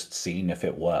and just seen if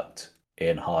it worked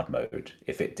in hard mode.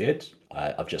 If it did,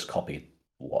 I've just copied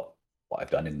what I've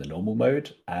done in the normal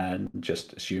mode and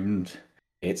just assumed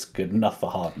it's good enough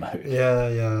for hard mode.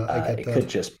 Yeah, I get It that. could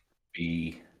just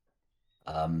be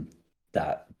um,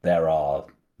 that there are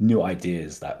new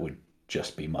ideas that would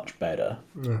just be much better.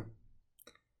 Yeah.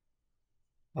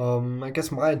 I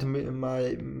guess my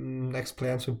next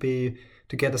plans would be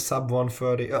to get a sub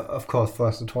 130. Of course,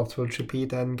 first the Twats will GP,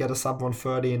 then get a sub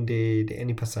 130 in the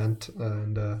any percent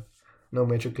and no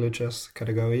major glitches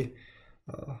category.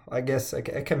 I guess I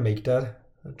can make that.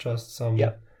 Just some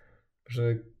Yep.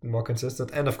 more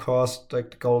consistent. And of course,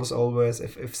 like the goal is always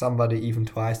if somebody even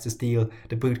tries to steal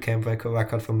the bootcamp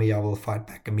record from me, I will fight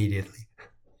back immediately.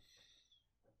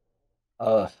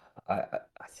 Uh,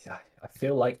 I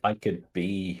feel like I could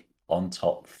be on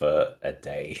top for a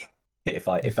day if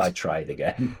I tried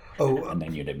again, Oh, and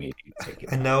then you'd immediately take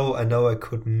it I back. know, I know. I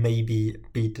could maybe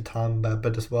beat the time,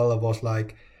 but as well, I was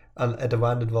like, at the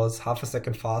one it was half a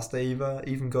second faster,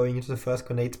 even going into the first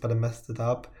grenades, but I messed it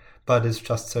up. But it's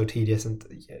just so tedious, and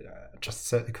yeah, just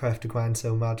so, I have to grind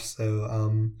so much. So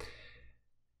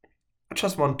I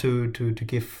just want to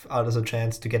give others a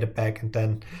chance to get it back and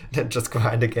then just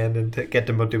grind again and to get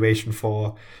the motivation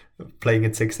for playing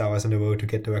it 6 hours in a row to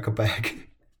get the record back.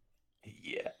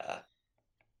 Yeah.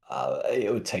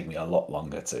 It would take me a lot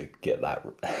longer to get that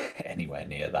anywhere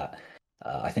near that.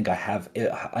 I think I have.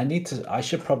 I need to. I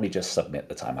should probably just submit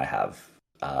the time I have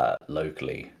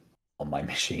locally on my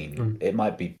machine. Mm. It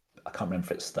might be. I can't remember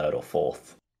if it's third or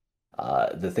fourth.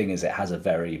 The thing is, it has a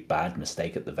very bad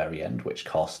mistake at the very end, which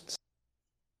costs,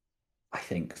 I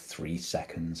think, 3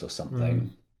 seconds or Mm.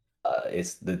 something.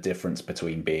 It's the difference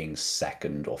between being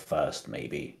second or first,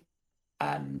 maybe,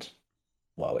 and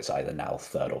well, it's either now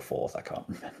third or fourth. I can't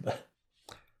remember.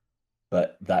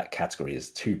 But that category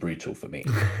is too brutal for me.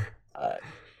 Uh,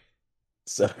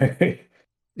 so,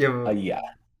 Yeah, yeah,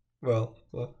 well,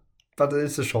 but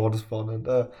it's the shortest one, and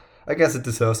I guess it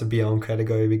deserves to be its own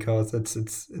category because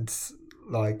it's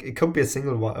like it could be a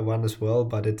single one as well,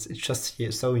 but it's just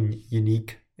so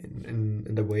unique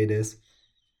in the way it is.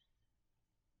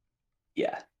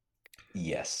 yeah,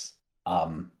 yes.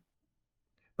 Um,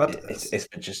 But it's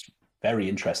just very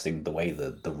interesting the way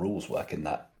the rules work in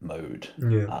that mode.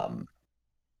 yeah, Um,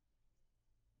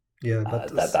 yeah,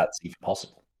 but that's even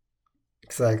possible.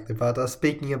 exactly. But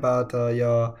speaking about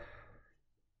your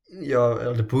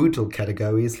the brutal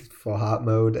categories for hard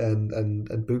mode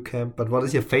and boot camp, but what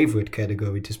is your favorite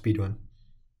category to speedrun?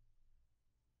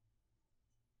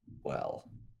 Well,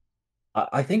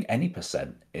 I think any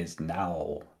percent is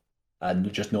now,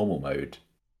 and just normal mode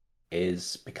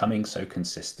is becoming so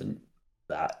consistent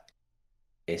that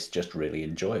it's just really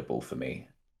enjoyable for me.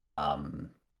 Um,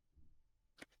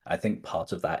 I think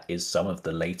part of that is some of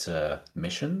the later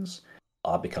missions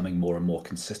are becoming more and more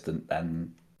consistent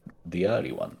than the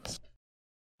early ones.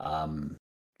 Um,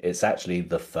 it's actually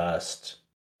the first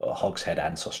Hog's Head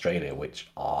and Australia, which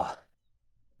are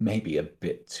maybe a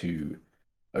bit too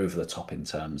over the top in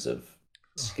terms of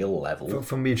skill level.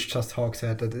 For me, it's just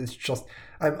Hogset. That it's just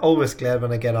I'm always glad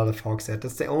when I get out of Hogset.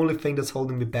 That's the only thing that's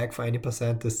holding me back for any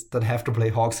percent is that I have to play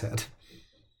Hogset.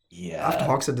 After Yeah,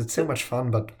 Hogset, it's so much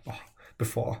fun, but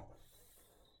before,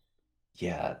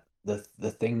 yeah.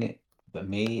 The thing for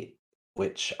me,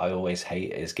 which I always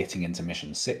hate, is getting into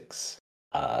mission six,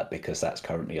 because that's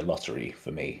currently a lottery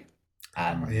for me.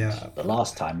 And yeah, the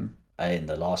last time, in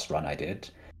the last run I did,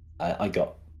 I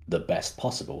got the best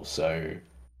possible. So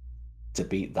to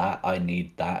beat that, I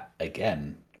need that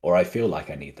again, or I feel like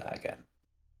I need that again.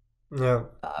 yeah.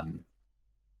 Um,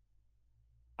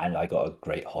 and I got a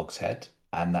great Hogshead,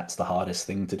 and that's the hardest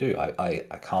thing to do. I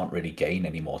can't really gain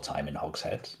any more time in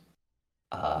Hogshead.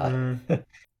 Uh, Mm.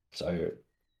 so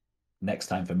next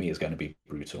time for me is going to be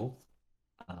brutal.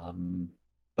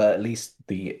 But at least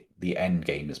the end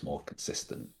game is more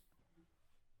consistent.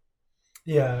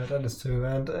 Yeah, that is true,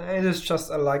 and it is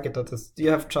just I like it that you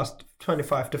have just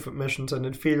 25 different missions, and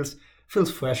it feels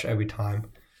fresh every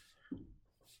time.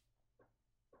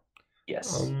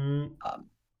 Yes. Um, Um,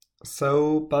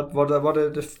 So, but what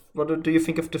do you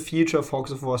think of the future of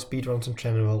Forks of War speedruns in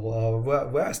general?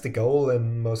 Where is the goal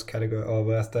in most category, or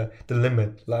where's the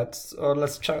limit? Let's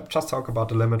just talk about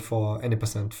the limit for any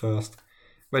percent first.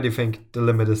 Where do you think the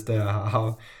limit is there?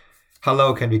 How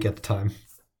low can we get the time?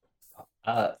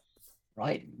 uh,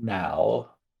 right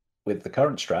now, with the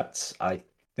current strats, I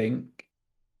think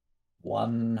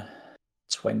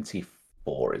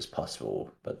 124 is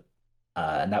possible, but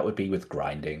and that would be with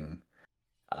grinding.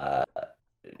 Uh,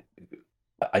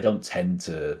 I don't tend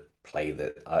to play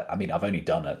that. I mean, I've only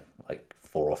done it like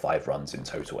 4 or 5 runs in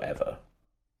total ever.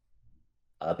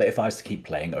 But if I was to keep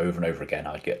playing over and over again,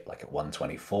 I'd get like a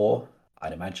 124,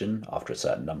 I'd imagine, after a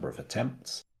certain number of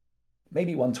attempts.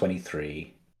 Maybe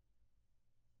 123.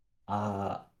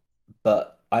 Uh,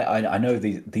 but I know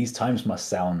these times must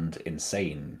sound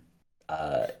insane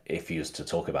if you used to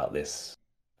talk about this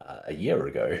a year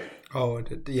ago. Oh,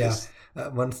 yeah. Because,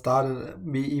 When started,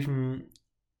 we even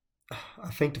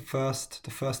I think the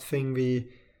first thing we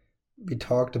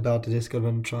talked about the Discord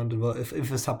when trying to well, if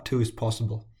a sub two is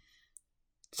possible.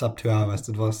 Sub 2 hours.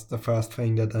 That was the first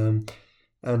thing that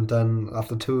and then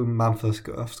after 2 months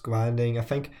of grinding, I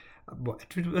think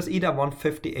it was either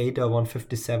 158 or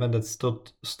 157 that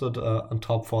stood on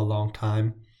top for a long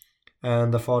time.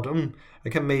 And I thought, I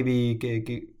can maybe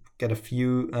get a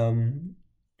few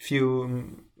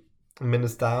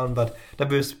minutes down, but that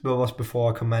was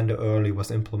before Commando Early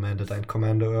was implemented, and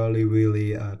Commando Early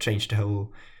really changed the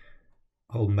whole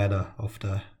meta of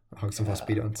the Hogs of War yeah.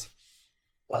 speedruns.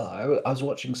 Well, I was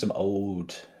watching some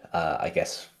old, I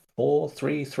guess,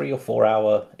 3 or 4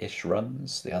 hour ish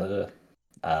runs the other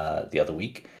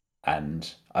week,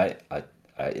 and it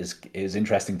was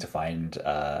interesting to find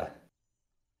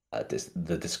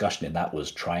the discussion in that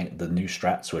was trying the new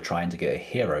strats were trying to get a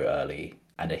hero early,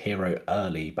 and a hero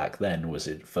early back then was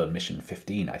it for mission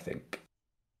 15, I think.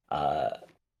 Uh,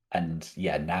 and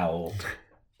yeah, now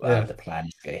Yeah. the plan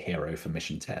is to get a hero for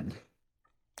mission 10.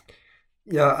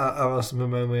 Yeah, I was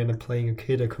remembering playing a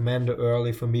kid, a commander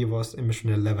early for me was in mission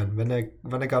 11. When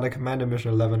I got a commander in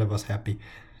mission 11, I was happy.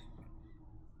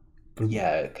 But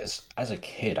Yeah, because as a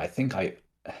kid, I think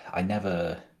I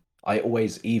never I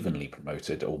always evenly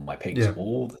promoted all my pigs yeah,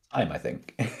 all the time, I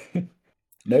think.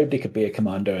 Nobody could be a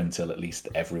commander until at least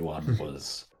everyone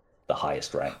was the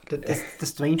highest rank. the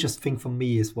strangest thing for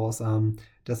me is was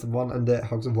there's one on the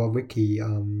Hogs of War wiki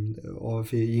or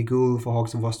if you Google for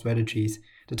Hogs of War strategies,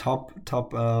 the top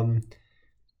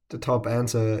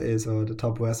answer is or the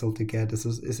top result to get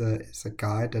is a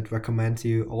guide that recommends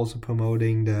you also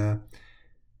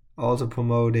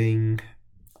promoting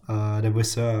the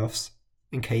reserves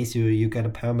in case you get a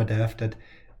permadeath that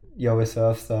your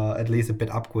reserves are at least a bit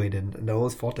upgraded. And I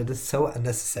always thought that is so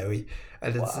unnecessary.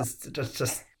 And it's Wow. just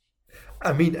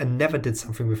I mean, I never did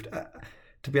something with.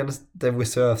 To be honest, the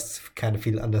reserves kind of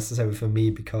feel unnecessary for me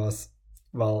because,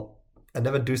 well, I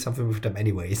never do something with them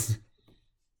anyways.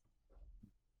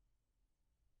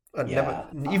 I never,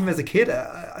 Yeah. even as a kid,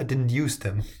 I didn't use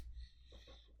them.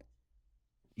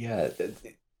 Yeah.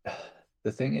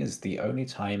 The thing is, the only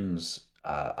times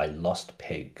I lost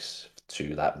pigs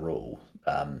to that rule,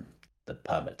 the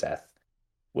permadeath,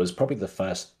 was probably the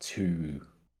first two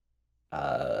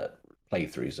uh,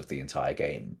 playthroughs of the entire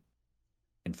game.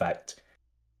 In fact,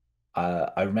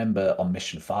 I remember on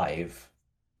mission 5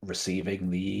 receiving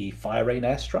the fire rain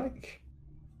airstrike.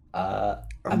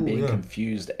 And Oh being yeah.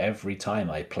 confused every time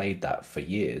I played that for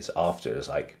years after. It was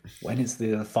like, when is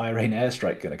the fire rain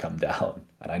airstrike going to come down?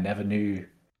 And I never knew.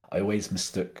 I always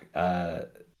mistook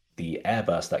the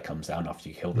airburst that comes down after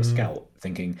you kill the Mm. scout,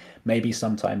 thinking maybe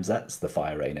sometimes that's the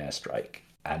fire rain airstrike.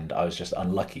 And I was just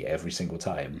unlucky every single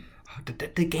time.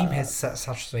 The game Uh, has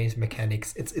such strange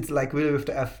mechanics. It's like really with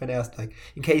the FNS. Like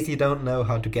in case you don't know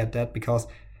how to get that, because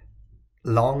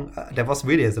long there was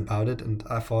videos about it, and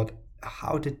I thought,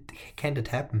 how did can it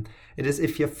happen? It is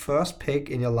if your first pick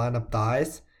in your lineup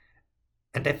dies,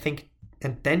 and I think,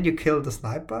 and then you kill the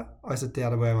sniper, or is it the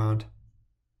other way around?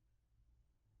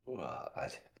 well,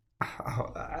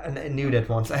 And I knew that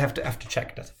once. I have to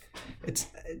check that. It's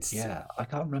yeah, I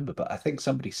can't remember, but I think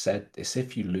somebody said it's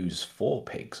if you lose four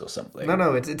pigs or no, something.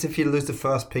 no. It's if you lose the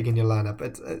first pick in your lineup.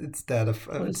 It's dead.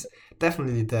 What is It's it?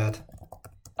 definitely dead.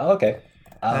 Oh, okay.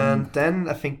 And then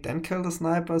I think then kill the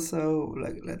sniper. So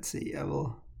like let's see. Yeah,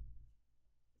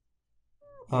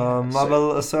 I so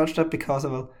will search that because I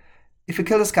will. If you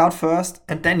kill the scout first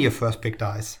and then your first pick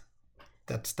dies,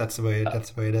 that's the way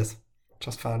it is.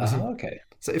 Just found it. okay.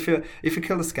 So if you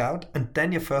kill the scout and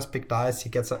then your first pick dies,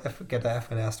 you get a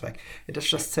F and air strike. It is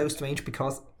just so strange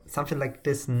because something like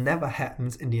this never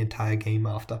happens in the entire game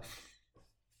after.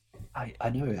 I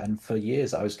know, and for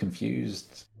years I was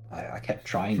confused. I kept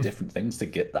trying different things to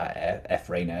get that F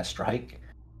rain airstrike.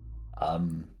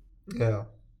 Um, Yeah,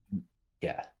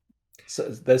 yeah. So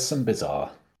there's some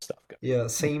bizarre stuff going yeah. on.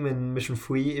 Same in mission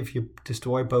 3. If you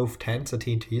destroy both tents, a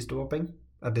TNT is dropping.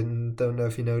 Don't know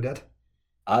if you know that.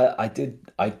 I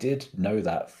did know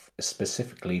that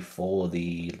specifically for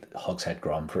the Hogshead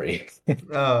Grand Prix.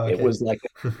 Oh, It okay. was like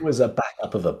it was a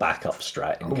backup of a backup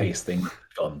strat in Oh. case things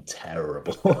had gone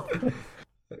terrible.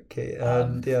 Okay,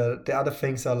 and Um, the other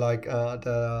things are like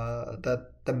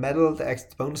the medal, the X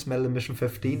bonus medal in mission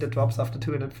 15 that drops after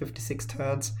 256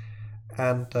 turns,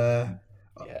 and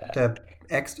yeah. the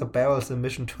extra barrels in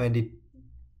mission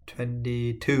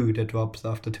 2022 that drops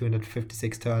after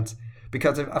 256 turns.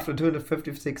 Because if after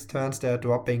 256 turns they're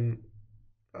dropping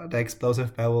the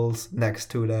explosive barrels next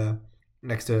to the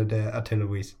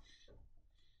artilleries.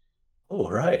 All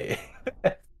right.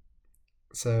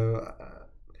 So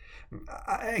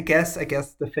I guess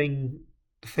the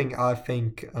thing I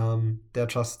think they're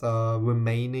just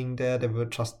remaining there. They were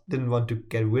just didn't want to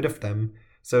get rid of them,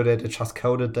 so they just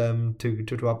coded them to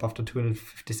drop after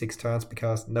 256 turns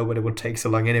because nobody would take so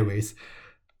long anyways.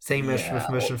 Same as with Yeah.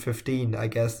 Mission 15, I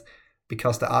guess,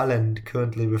 because the island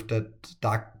currently with the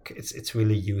duck, it's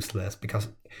really useless because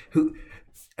who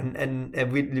and I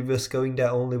really was going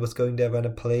there when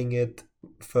I'm playing it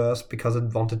first because I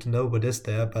wanted to know what is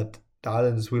there, but the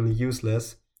island is really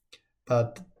useless.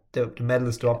 But the medal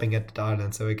is Yeah. dropping at the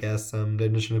island, so I guess they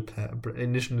initially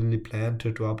planned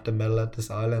to drop the medal at this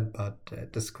island, but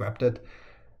they scrapped it.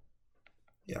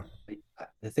 Yeah.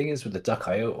 The thing is with the duck,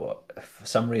 for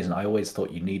some reason I always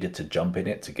thought you needed to jump in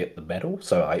it to get the medal,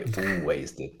 so I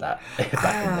always did that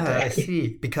back in the I day. see.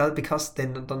 Because they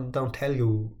don't tell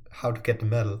you how to get the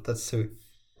medal. That's true.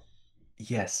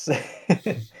 Yes.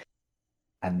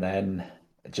 And then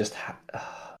just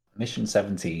mission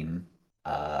 17.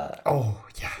 Oh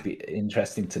yeah. It'd be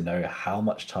interesting to know how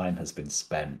much time has been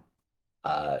spent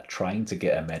trying to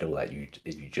get a medal that you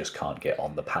just can't get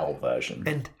on the PAL version.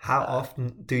 And how Uh,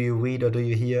 often do you read or do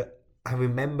you hear? I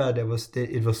remember it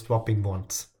was dropping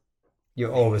once.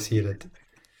 You always hear it.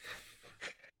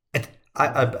 And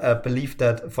yeah. I believed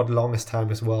that for the longest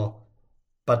time as well.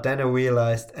 But then I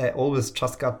realized I always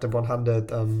just got the 100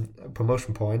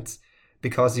 promotion points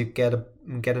because you get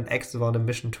an extra one in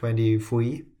mission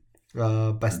 23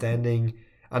 by Mhm. standing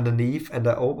underneath. And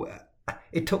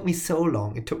it took me so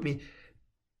long. It took me.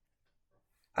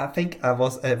 I think I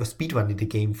was speedrunning the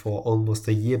game for almost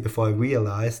a year before I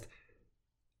realized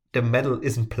the medal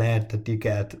isn't planned that you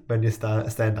get when you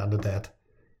stand under that.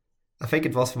 I think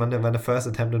it was when I first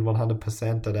attempted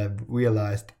 100% that I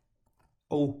realized,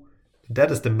 oh,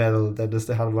 that is the medal, that is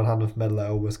the 100th medal I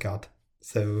always got.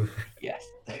 So, Yes.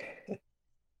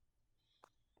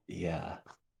 Yeah.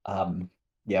 Um,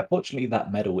 yeah, fortunately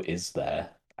that medal is there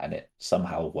and it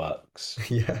somehow works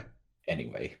yeah.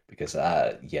 anyway, because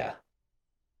yeah.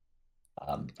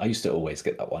 I used to always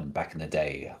get that one back in the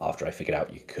day after I figured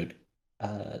out you could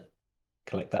uh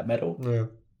collect that medal. Yeah.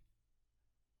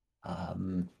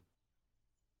 Um,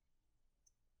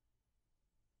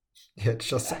 Yeah, it's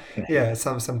just, yeah, yeah.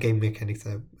 some game mechanics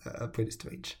are pretty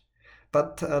strange.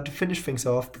 But to finish things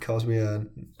off, because we are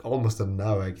almost an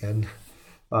hour again,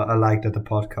 I like that the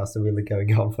podcasts are really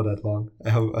going on for that long. I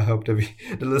hope that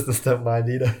the listeners don't mind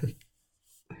either.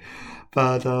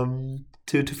 But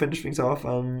to finish things off,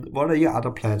 what are your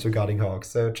other plans regarding Hawks?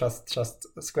 So just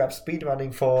scrap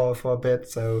speedrunning for a bit.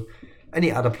 So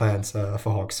any other plans for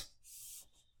Hawks?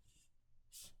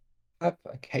 I've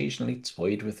occasionally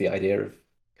toyed with the idea of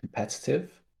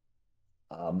competitive,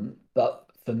 but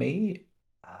for me,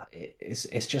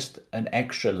 it's just an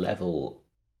extra level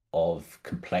of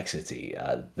complexity.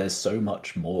 There's so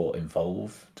much more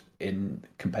involved in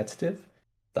competitive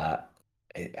that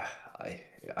it, I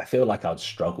I feel like I'd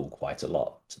struggle quite a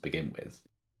lot to begin with,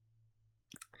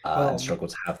 and Well, struggle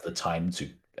to have the time to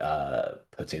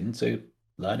put into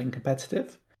learning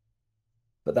competitive.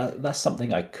 But that's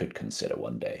something I could consider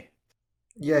one day.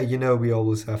 yeah, we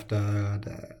always have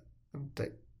the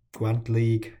Grunt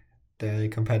League, the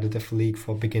competitive league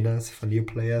for beginners, for new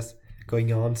players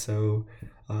going on. So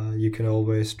you can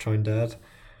always join that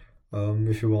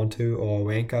if you want to, or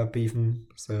rank up even.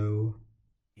 So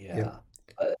yeah. Yeah.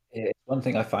 It's one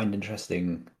thing I find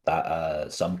interesting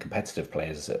that some competitive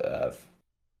players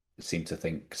seem to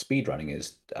think speedrunning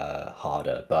is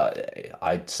harder, but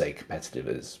I'd say competitive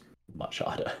is much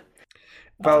harder.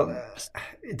 Well, Um,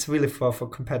 it's really for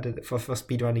competitive for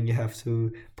speedrunning. You have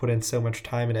to put in so much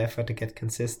time and effort to get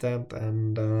consistent,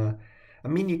 and I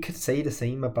mean you could say the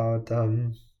same about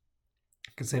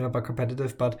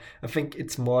competitive, but I think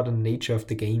it's more the nature of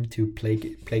the game to play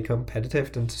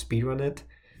competitive than to speedrun it.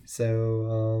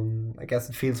 So I guess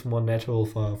it feels more natural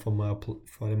for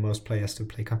the most players to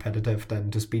play competitive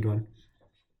than to speedrun.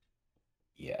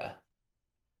 yeah.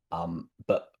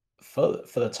 But for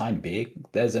the time being,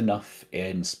 there's enough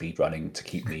in speedrunning to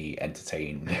keep me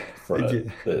entertained for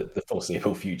Yeah, the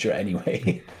foreseeable future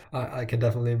anyway. I can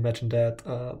definitely imagine that.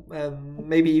 And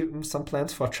maybe some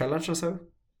plans for a challenge or so.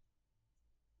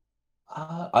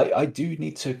 I do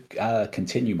need to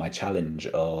continue my challenge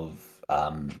of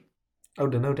Oh,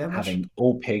 the no damage. having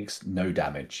all pigs, no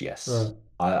damage. Uh, Yes,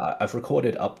 I've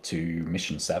recorded up to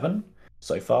mission 7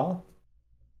 so far.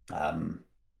 Um,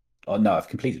 oh no, I've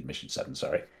completed mission 7.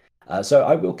 Sorry. So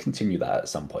I will continue that at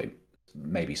some point,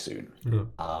 maybe soon. yeah.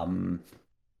 Um,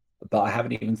 but I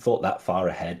haven't even thought that far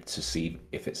ahead to see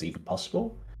if it's even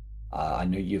possible. I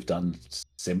know you've done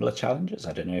similar challenges.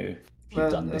 I don't know if you've Well,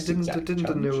 done I this didn't exact the no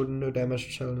challenge. no damage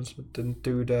challenge. I didn't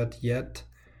do that yet.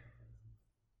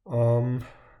 Um,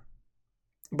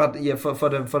 but yeah, for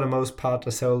the most part,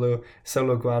 the solo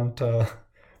grunt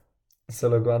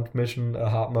mission,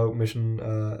 hard mode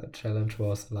mission challenge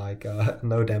was like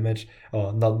no damage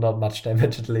or not much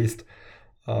damage at least.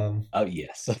 Um, Oh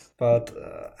yes. but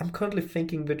I'm currently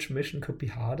thinking which mission could be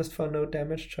hardest for a no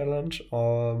damage challenge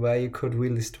or where you could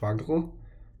really struggle.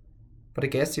 But I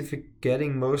guess if you're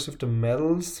getting most of the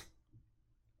medals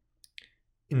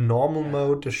in normal Yeah.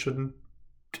 mode, there shouldn't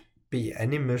be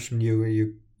any mission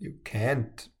you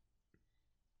can't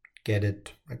get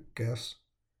it, I guess.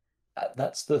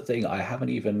 That's the thing. I haven't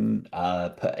even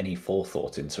put any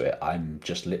forethought into it. I'm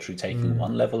just literally taking Mm.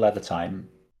 one level at a time,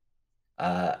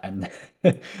 and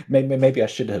maybe I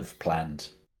should have planned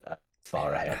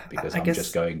far ahead I, because I I'm just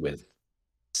guess going with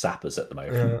sappers at the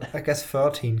moment. I guess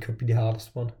 13 could be the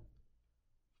hardest one.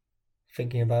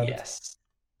 thinking about it. Yes.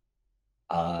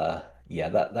 Yeah,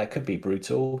 that could be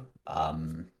brutal.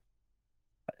 I'm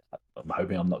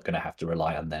hoping I'm not going to have to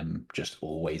rely on them just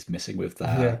always missing with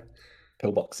Yeah, their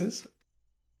pillboxes.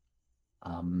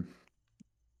 Um,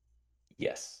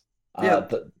 yes. yeah,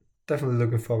 But definitely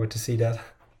looking forward to see that.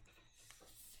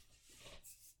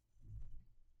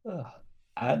 uh,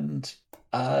 and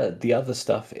the other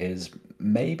stuff is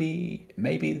maybe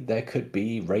there could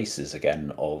be races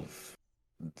again of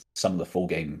some of the full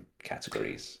game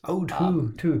categories. Oh,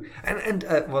 too, and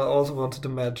what I also wanted to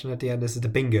mention at the end is the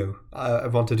bingo. I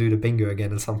want to do the bingo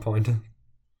again at some point.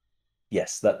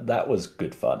 Yes, that was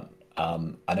good fun.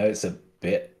 I know it's a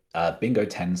bit bingo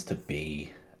tends to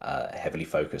be heavily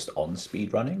focused on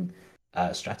speedrunning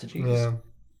strategies, Yeah,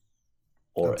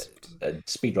 or that's.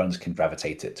 speedruns can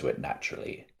gravitate it to it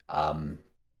naturally.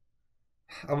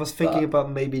 I was thinking But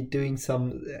about maybe doing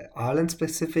some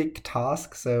island-specific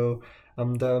tasks, so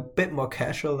they're a bit more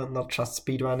casual and not just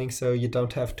speedrunning. So you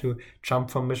don't have to jump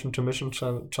from mission to mission.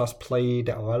 Just play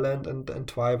the island and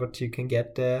try what you can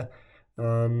get there,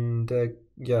 and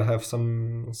yeah, have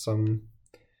some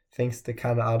things that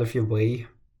kind of out of your way,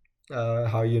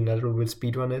 how you naturally would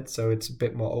speedrun it. So it's a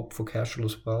bit more open for casual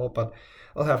as well. But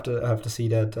I'll have to see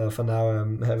that. For now,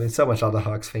 I'm having so much other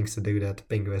Hogs things to do that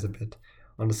bingo is a bit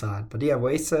on the side. But yeah,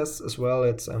 races as well.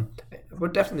 It's I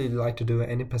would definitely like to do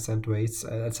any percent race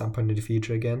at some point in the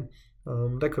future again.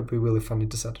 That could be really funny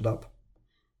to set it up.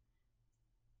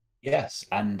 yes,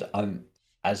 and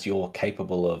as you're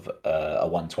capable of a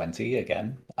 120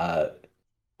 again,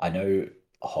 I know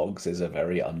Hogs is a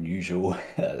very unusual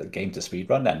game to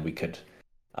speedrun, and we could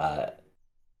uh,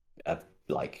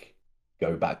 like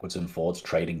go backwards and forwards,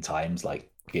 trading times, like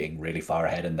getting really far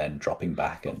ahead and then dropping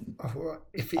back and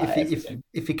everything.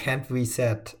 If you can't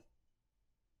reset,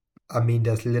 I mean,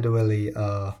 there's literally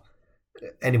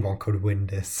anyone could win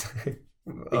this.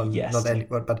 Not Yes,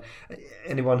 anyone, but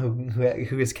anyone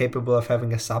who is capable of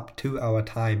having a sub 2 hour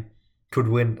time could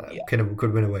win yeah,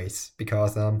 could win a race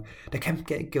because they can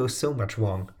go so much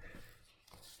wrong.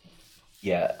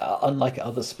 yeah. Unlike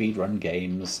other speedrun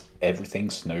games, everything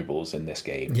snowballs in this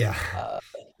game. Yeah,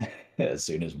 As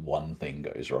soon as one thing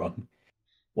goes wrong,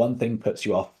 one thing puts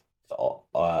you off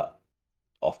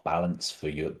balance for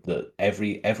your the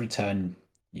every turn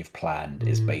you've planned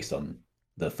is mm, based on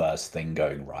the first thing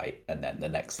going right and then the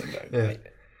next thing going yeah. right.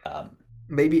 Um,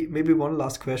 Maybe one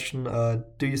last question.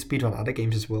 Do you speed on other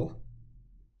games as well?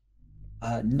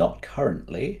 Not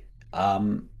currently.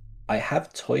 I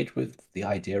have toyed with the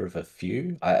idea of a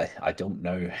few. I don't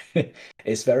know.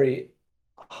 It's very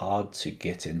hard to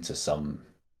get into some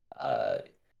uh,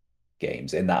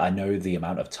 games in that I know the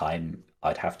amount of time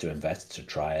I'd have to invest to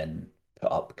try and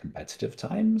put up competitive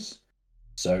times.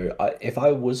 So if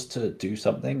I was to do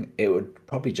something, it would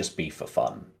probably just be for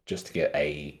fun, just to get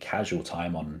a casual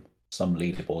time on some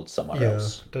leaderboard somewhere Yeah,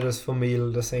 else. that is for me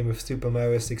the same with Super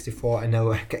Mario 64. I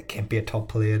know I can't be a top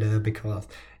player there because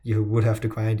you would have to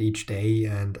grind each day,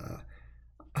 and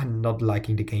I'm not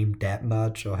liking the game that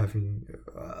much or having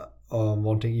or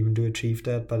wanting even to achieve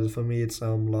that. But for me, it's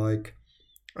like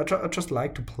I just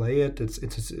like to play it.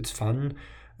 It's fun,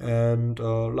 and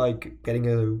like getting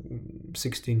a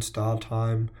 16 star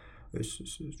time is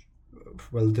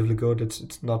relatively good.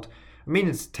 It's not. I mean,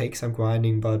 it takes some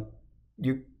grinding, but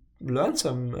you learn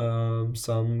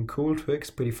some cool tricks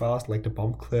pretty fast, like the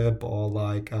bomb clip or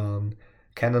like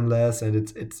cannonless, and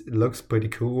it looks pretty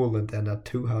cool, and they're not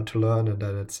too hard to learn, and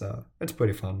then it's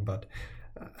pretty fun. But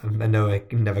I know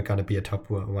I'm never gonna be a top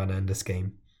runner in this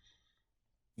game.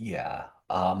 Yeah.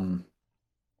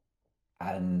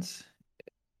 And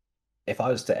if I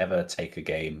was to ever take a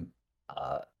game,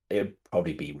 it'd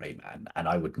probably be Rayman, and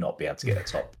I would not be able to get a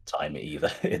top time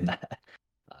either in that.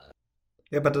 Uh,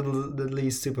 Yeah, but at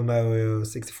least Super Mario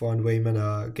 64 and Rayman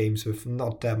are games with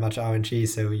not that much RNG,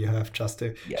 so you have just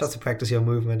yes, to practice your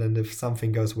movement, and if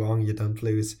something goes wrong, you don't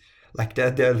lose. Like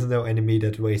there's no enemy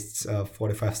that wastes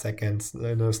 45 seconds.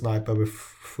 No sniper with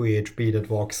 3 HP that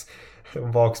walks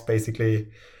basically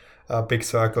a big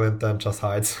circle and then just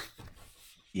hides.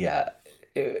 yeah.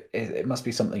 It must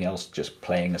be something else just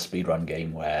playing a speedrun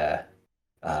game where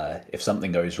if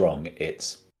something goes wrong,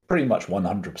 it's pretty much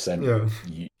 100%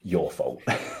 Yeah. your fault.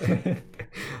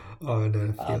 Oh, no,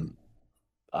 I feel. um,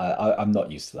 I'm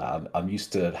not used to that. I'm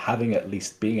used to having at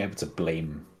least being able to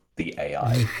blame the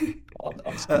AI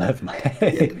on some uh, of my.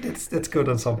 yeah, that's good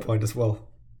on some point as well.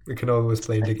 We can always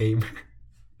blame the game.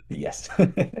 Yes.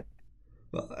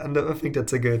 Well, and I think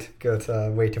that's a good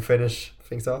way to finish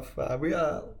things off. We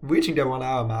are reaching the 1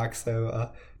 hour mark,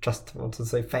 so just want to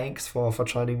say thanks for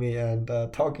joining me and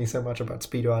talking so much about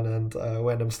speedrun and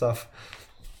random stuff.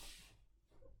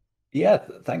 Yeah,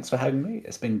 thanks for having me.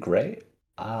 It's been great.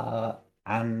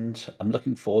 And I'm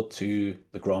looking forward to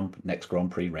the next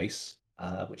Grand Prix race,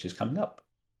 which is coming up.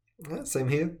 Yeah, same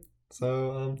here.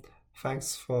 So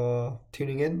thanks for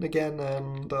tuning in again,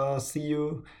 and see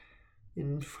you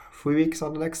in 3 weeks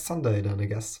on the next Sunday then, I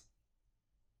guess.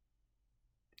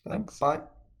 Thanks. Bye.